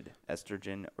tested,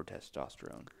 estrogen or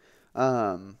testosterone?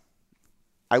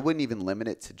 I wouldn't even limit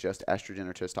it to just estrogen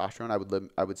or testosterone.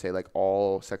 I would say like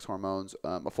all sex hormones,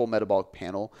 a full metabolic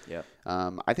panel. Yeah.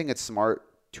 I think it's smart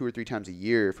 2 or 3 times a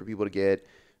year for people to get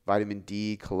vitamin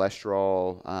D,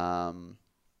 cholesterol,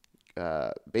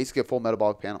 basically a full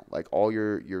metabolic panel, like all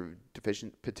your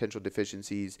potential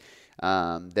deficiencies,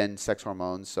 then sex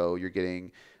hormones. So you're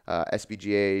getting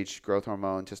SBGH, growth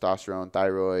hormone, testosterone,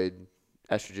 thyroid,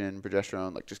 estrogen,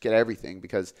 progesterone, like just get everything,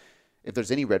 because if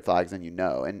there's any red flags, then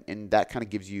and that kind of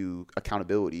gives you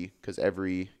accountability, because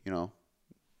every,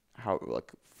 how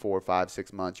like 4, 5,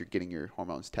 6 months, you're getting your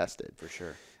hormones tested. For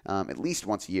sure. At least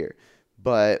once a year.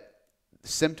 But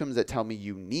symptoms that tell me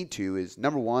you need to is,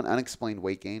 number one, unexplained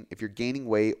weight gain. If you're gaining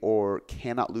weight or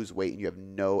cannot lose weight and you have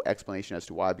no explanation as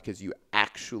to why, because you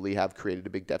actually have created a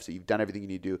big deficit, you've done everything you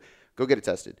need to do, go get it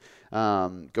tested.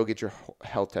 Go get your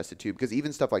health tested too, because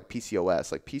even stuff like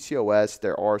PCOS,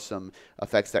 there are some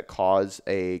effects that cause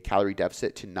a calorie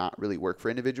deficit to not really work for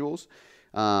individuals.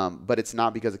 But it's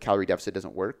not because a calorie deficit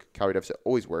doesn't work. Calorie deficit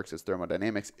always works. It's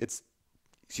thermodynamics. It's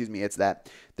that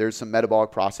there's some metabolic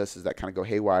processes that kind of go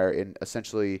haywire, and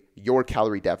essentially your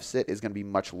calorie deficit is going to be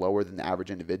much lower than the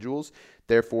average individual's.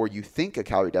 Therefore, you think a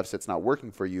calorie deficit's not working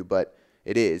for you, but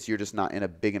it is. You're just not in a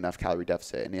big enough calorie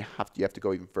deficit, and you have to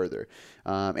go even further.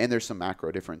 And there's some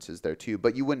macro differences there too,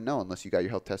 but you wouldn't know unless you got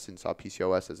your health tested and saw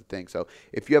PCOS as a thing. So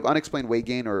if you have unexplained weight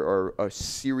gain or a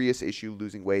serious issue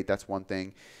losing weight, that's one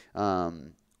thing.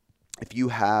 If you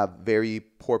have very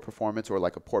poor performance or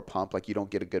like a poor pump, like you don't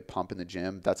get a good pump in the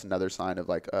gym, that's another sign of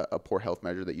like a poor health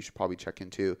measure that you should probably check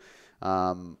into.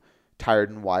 Tired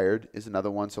and wired is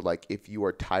another one. So like if you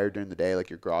are tired during the day,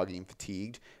 like you're groggy and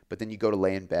fatigued, but then you go to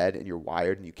lay in bed and you're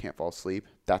wired and you can't fall asleep,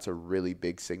 that's a really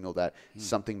big signal that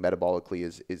something metabolically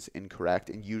is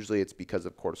incorrect. And usually it's because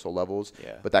of cortisol levels,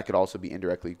 but that could also be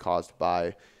indirectly caused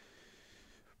by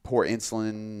poor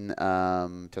insulin,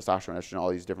 testosterone, estrogen,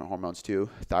 all these different hormones too,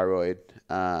 thyroid.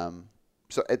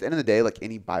 So at the end of the day, like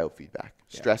any biofeedback,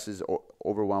 stress is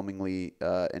overwhelmingly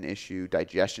an issue.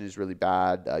 Digestion is really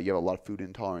bad. You have a lot of food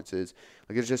intolerances.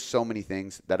 Like there's just so many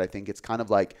things that I think it's kind of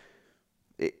like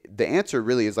the answer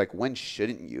really is like, when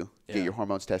shouldn't you get your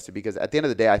hormones tested? Because at the end of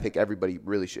the day, I think everybody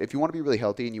really should. If you want to be really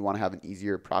healthy and you want to have an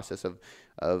easier process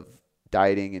of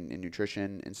dieting and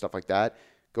nutrition and stuff like that,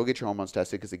 go get your hormones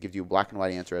tested, because it gives you a black and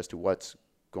white answer as to what's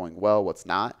going well, what's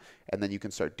not, and then you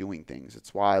can start doing things.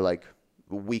 It's why like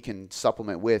we can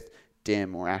supplement with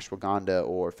DIM or ashwagandha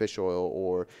or fish oil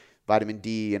or vitamin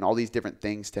D and all these different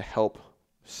things to help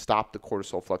stop the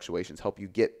cortisol fluctuations, help you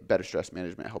get better stress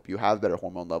management, help you have better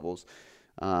hormone levels.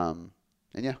 So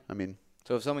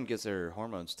if someone gets their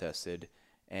hormones tested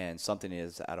and something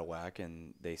is out of whack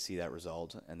and they see that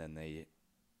result and then they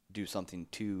do something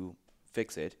to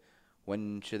fix it,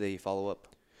 when should they follow up?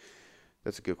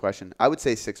 That's a good question. I would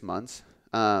say 6 months.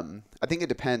 I think it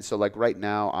depends. So like right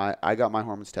now, I got my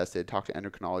hormones tested, talked to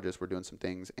endocrinologists, we're doing some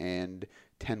things, and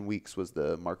 10 weeks was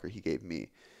the marker he gave me.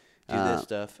 Do this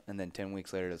stuff, and then 10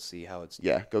 weeks later to see how it's...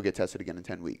 Yeah, go get tested again in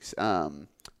 10 weeks. And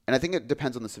I think it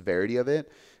depends on the severity of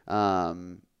it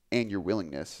and your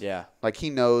willingness. Yeah. Like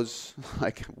he knows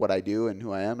like what I do and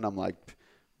who I am, and I'm like,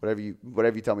 whatever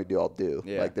you tell me to do, I'll do.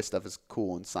 Yeah. Like this stuff is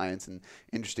cool and science and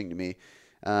interesting to me.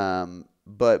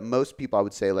 But most people, I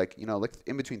would say like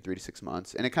in between 3 to 6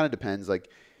 months, and it kind of depends. Like,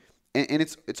 and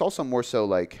it's also more so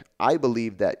like I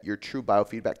believe that your true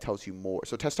biofeedback tells you more.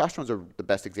 So testosterone is the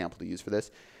best example to use for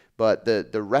this. But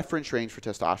the reference range for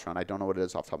testosterone, I don't know what it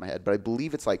is off the top of my head, but I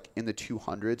believe it's like in the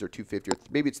 200s or 250 or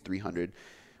maybe it's 300,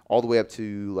 all the way up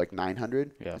to like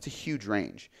 900. Yeah. It's a huge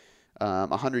range.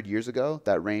 100 years ago,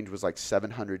 that range was like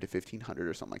 700 to 1500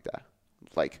 or something like that.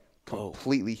 Like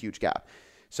completely huge gap.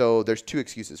 So there's 2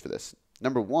 excuses for this.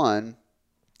 Number one,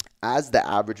 as the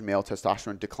average male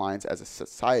testosterone declines as a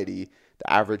society,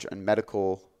 the average and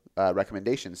medical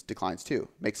recommendations declines too.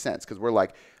 Makes sense, because we're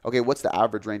like, okay, what's the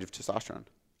average range of testosterone?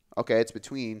 Okay, it's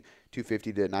between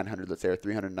 250 to 900, let's say, or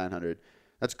 300 to 900.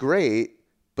 That's great,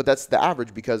 but that's the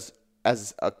average because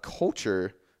as a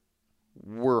culture,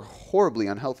 we're horribly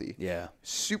unhealthy. Yeah.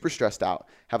 Super stressed out,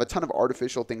 have a ton of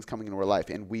artificial things coming into our life,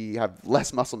 and we have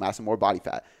less muscle mass and more body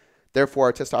fat. Therefore,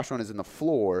 our testosterone is in the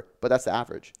floor, but that's the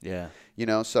average. Yeah.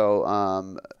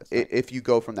 So if you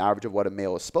go from the average of what a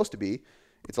male is supposed to be,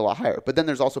 it's a lot higher. But then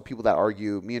there's also people that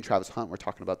argue, me and Travis Hunt were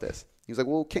talking about this. He was like,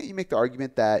 well, can't you make the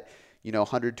argument that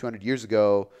 100, 200 years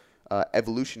ago,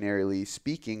 evolutionarily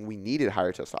speaking, we needed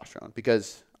higher testosterone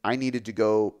because I needed to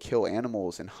go kill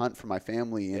animals and hunt for my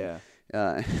family. And,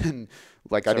 and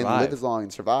like survive. I didn't live as long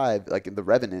and survive. Like The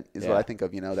Revenant is what I think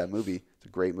of, that movie. It's a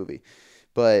great movie.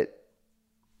 But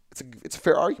it's a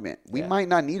fair argument. We might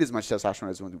not need as much testosterone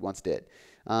as we once did.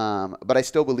 But I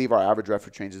still believe our average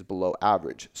reference range is below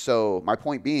average. So my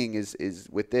point being is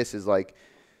with this is like,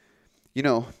 you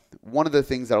know, one of the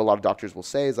things that a lot of doctors will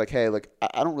say is like, hey, like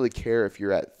I don't really care if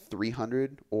you're at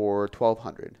 300 or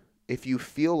 1200. If you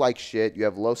feel like shit, you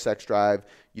have low sex drive,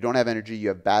 you don't have energy, you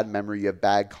have bad memory, you have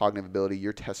bad cognitive ability,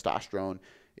 your testosterone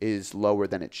is lower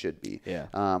than it should be. Yeah.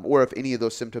 Or if any of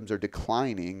those symptoms are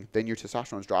declining, then your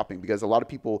testosterone is dropping, because a lot of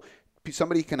people,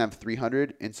 somebody can have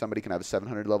 300 and somebody can have a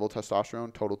 700 level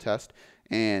testosterone total test,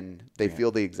 and they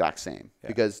feel the exact same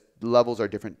because levels are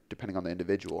different depending on the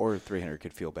individual. Or 300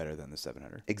 could feel better than the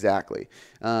 700. Exactly.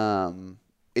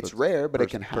 It's rare, but it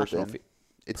can happen.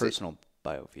 It's personal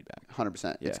biofeedback.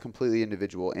 100%. Yeah. It's completely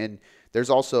individual. And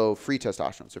there's also free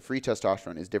testosterone. So free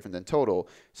testosterone is different than total.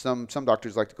 Some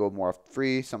doctors like to go more off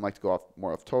free. Some like to go off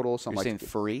more off total. Some You're like saying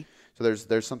free? So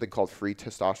there's something called free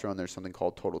testosterone. There's something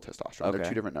called total testosterone. Okay. They're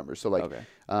two different numbers. So like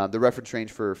the reference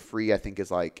range for free, I think,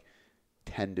 is like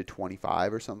 10 to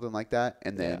 25 or something like that.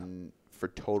 And then for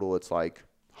total, it's like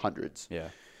hundreds. Yeah.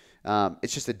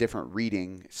 It's just a different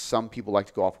reading. Some people like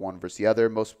to go off one versus the other.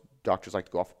 Most doctors like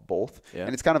to go off both. Yeah.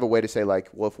 And it's kind of a way to say like,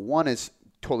 well, if one is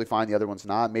totally fine, the other one's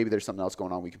not, maybe there's something else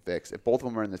going on we can fix. If both of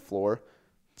them are in the floor,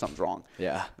 something's wrong.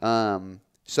 Yeah.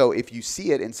 So if you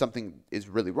see it and something is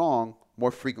really wrong, more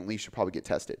frequently you should probably get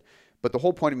tested. But the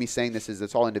whole point of me saying this is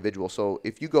it's all individual. So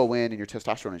if you go in and your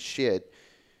testosterone is shit,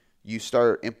 you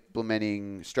start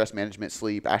implementing stress management,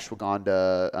 sleep,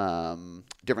 ashwagandha,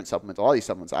 different supplements, all these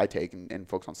supplements I take and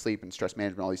focus on sleep and stress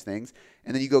management, all these things.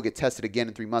 And then you go get tested again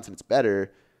in 3 months and it's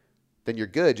better, then you're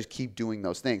good. Just keep doing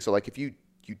those things. So like if you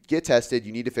get tested,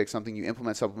 you need to fix something, you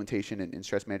implement supplementation and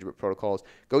stress management protocols,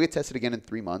 go get tested again in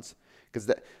 3 months. Because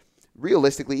that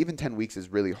realistically, even 10 weeks is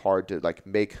really hard to like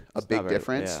make a big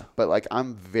difference. But like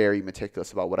I'm very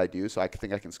meticulous about what I do, so I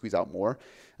think I can squeeze out more.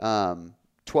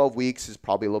 12 weeks is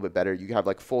probably a little bit better. You have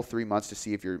like full 3 months to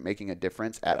see if you're making a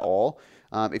difference at all.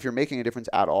 If you're making a difference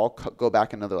at all, go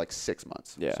back another like 6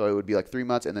 months. Yeah. So it would be like 3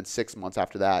 months and then 6 months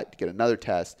after that to get another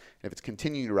test. And if it's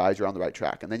continuing to rise, you're on the right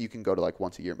track. And then you can go to like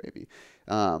once a year maybe.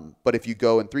 But if you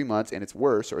go in 3 months and it's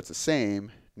worse or it's the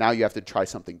same, now you have to try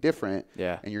something different.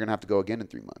 Yeah. And you're going to have to go again in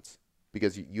 3 months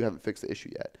because you haven't fixed the issue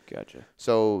yet. Gotcha.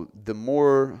 So the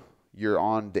more you're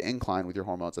on the incline with your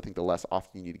hormones, I think the less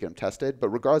often you need to get them tested. But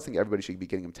regardless, I think everybody should be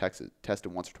getting them tested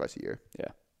once or twice a year.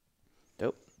 Yeah.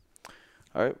 Dope.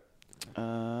 All right.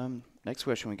 Next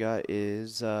question we got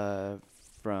is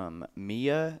from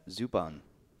Mia Zupan.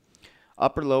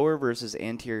 Upper lower versus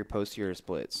anterior posterior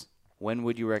splits. When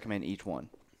would you recommend each one?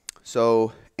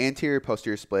 So anterior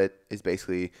posterior split is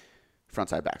basically front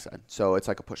side back side. So it's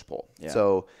like a push pull. Yeah.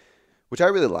 So which I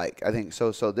really like. I think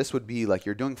so this would be like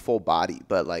you're doing full body,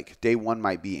 but like day one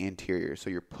might be anterior, so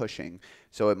you're pushing.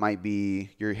 So it might be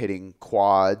you're hitting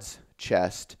quads,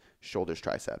 chest, shoulders,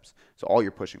 triceps. So all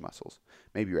your pushing muscles,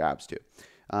 maybe your abs too.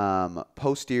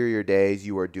 Posterior days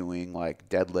you are doing like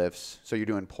deadlifts, so you're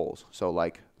doing pulls. So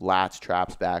like lats,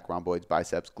 traps, back, rhomboids,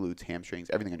 biceps, glutes, hamstrings,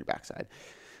 everything on your backside.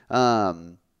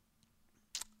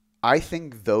 I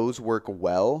think those work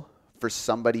well for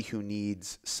somebody who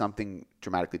needs something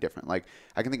dramatically different. Like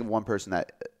I can think of one person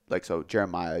that like, so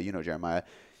Jeremiah, you know Jeremiah,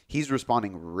 he's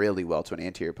responding really well to an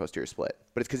anterior posterior split,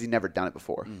 but it's because he's never done it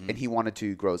before. Mm-hmm. And he wanted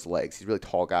to grow his legs. He's a really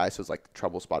tall guy, so it's like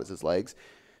trouble spot is his legs.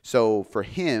 So for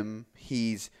him,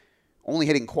 he's only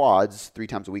hitting quads 3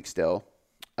 times a week still.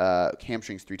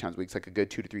 Hamstrings 3 times a week. It's like a good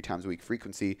 2 to 3 times a week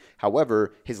frequency.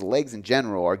 However, his legs in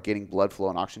general are getting blood flow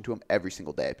and oxygen to him every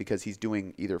single day because he's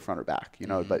doing either front or back, you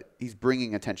know, mm-hmm. but he's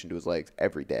bringing attention to his legs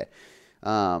every day.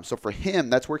 So for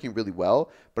him, that's working really well,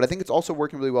 but I think it's also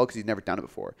working really well because he's never done it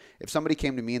before. If somebody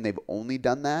came to me and they've only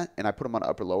done that and I put them on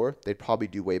upper lower, they'd probably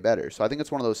do way better. So I think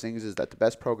it's one of those things is that the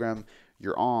best program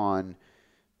you're on,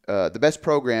 the best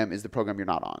program is the program you're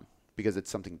not on because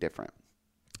it's something different.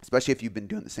 Especially if you've been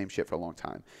doing the same shit for a long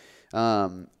time.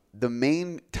 The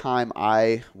main time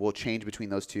I will change between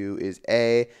those two is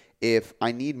if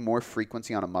I need more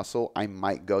frequency on a muscle, I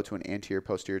might go to an anterior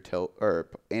posterior tilt or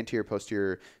anterior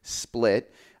posterior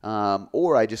split,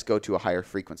 or I just go to a higher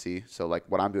frequency. So like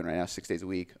what I'm doing right now, 6 days a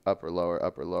week, upper, lower,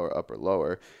 upper, lower, upper,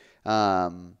 lower.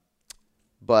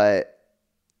 But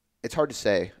it's hard to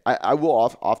say. I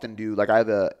will often do, like I have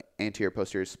a anterior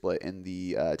posterior split in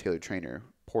the Tailored Trainer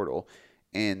portal.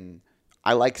 And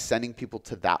I like sending people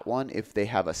to that one if they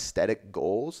have aesthetic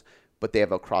goals, but they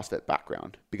have a CrossFit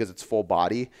background because it's full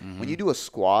body. Mm-hmm. When you do a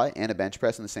squat and a bench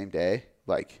press in the same day,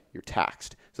 like you're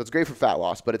taxed. So it's great for fat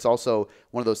loss, but it's also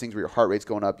one of those things where your heart rate's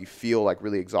going up. You feel like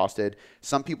really exhausted.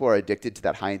 Some people are addicted to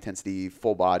that high intensity,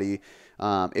 full body.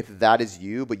 If that is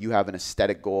you, but you have an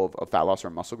aesthetic goal of fat loss or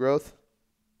muscle growth,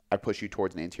 I push you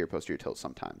towards an anterior posterior tilt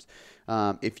sometimes.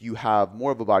 If you have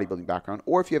more of a bodybuilding background,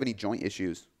 or if you have any joint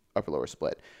issues, upper lower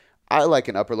split. I like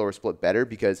an upper lower split better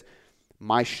because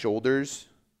my shoulders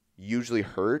usually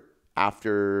hurt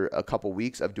after a couple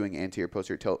weeks of doing anterior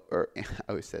posterior tilt, or I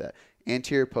always say that,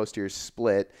 anterior posterior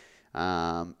split,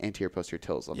 anterior posterior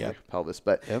tilts on the pelvis.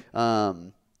 But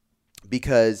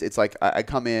because it's like I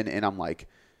come in and I'm like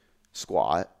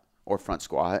squat or front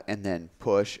squat and then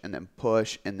push and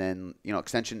then, you know,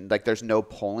 extension. Like there's no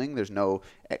pulling, there's no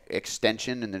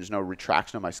extension, and there's no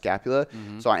retraction of my scapula.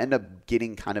 So I end up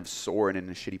getting kind of sore and in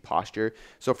a shitty posture.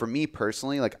 So for me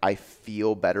personally, like I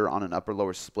feel better on an upper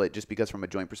lower split just because from a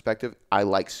joint perspective, I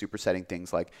like supersetting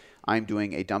things like I'm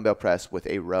doing a dumbbell press with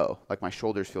a row. Like my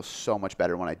shoulders feel so much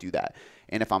better when I do that.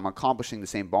 And if I'm accomplishing the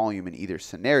same volume in either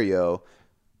scenario,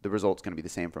 the result's going to be the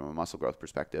same from a muscle growth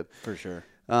perspective. For sure.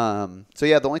 So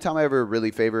yeah, the only time I ever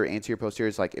really favor anterior posterior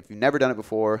is like if you've never done it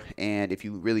before and if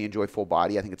you really enjoy full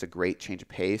body, I think it's a great change of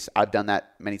pace. I've done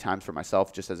that many times for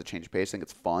myself just as a change of pace. I think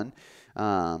it's fun.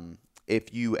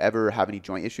 If you ever have any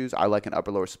joint issues, I like an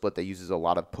upper lower split that uses a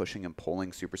lot of pushing and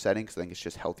pulling supersetting because I think it's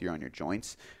just healthier on your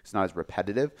joints. It's not as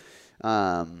repetitive.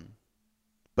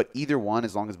 But either one,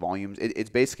 as long as volumes, it's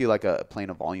basically like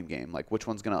playing a volume game. Like which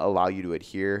one's going to allow you to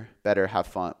adhere better, have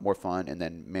fun, more fun, and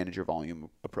then manage your volume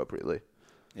appropriately.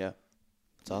 Yeah,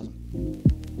 that's awesome.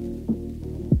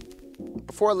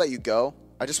 Before I let you go,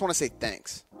 I just want to say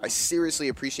thanks. I seriously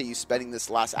appreciate you spending this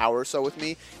last hour or so with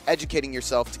me, educating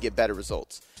yourself to get better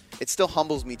results. It still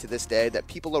humbles me to this day that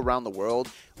people around the world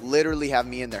literally have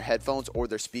me in their headphones or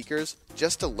their speakers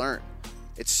just to learn.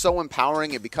 It's so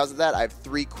empowering, and because of that, I have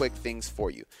 3 quick things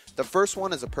for you. The first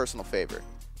one is a personal favor.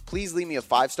 Please leave me a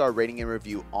 5-star rating and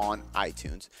review on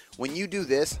iTunes. When you do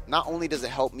this, not only does it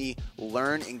help me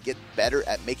learn and get better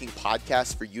at making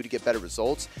podcasts for you to get better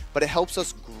results, but it helps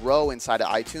us grow inside of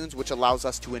iTunes, which allows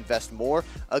us to invest more,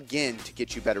 again, to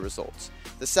get you better results.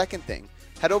 The second thing,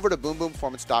 head over to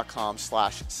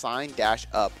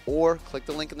boomboomperformance.com/sign-up or click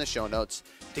the link in the show notes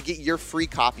to get your free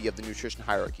copy of the Nutrition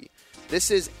Hierarchy.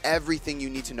 This is everything you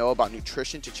need to know about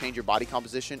nutrition to change your body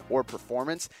composition or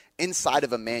performance inside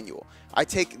of a manual. I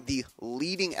take the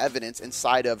leading evidence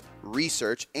inside of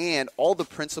research and all the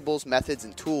principles, methods,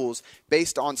 and tools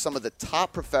based on some of the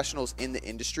top professionals in the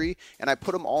industry, and I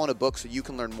put them all in a book so you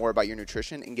can learn more about your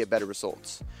nutrition and get better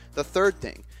results. The third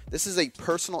thing, this is a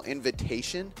personal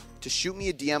invitation to shoot me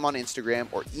a DM on Instagram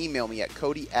or email me at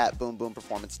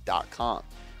cody@boomboomperformance.com.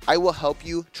 I will help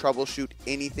you troubleshoot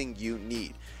anything you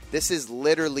need. This is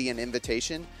literally an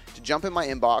invitation to jump in my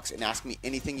inbox and ask me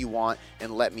anything you want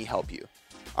and let me help you.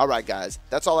 All right, guys,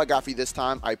 that's all I got for you this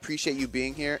time. I appreciate you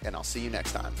being here, and I'll see you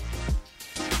next time.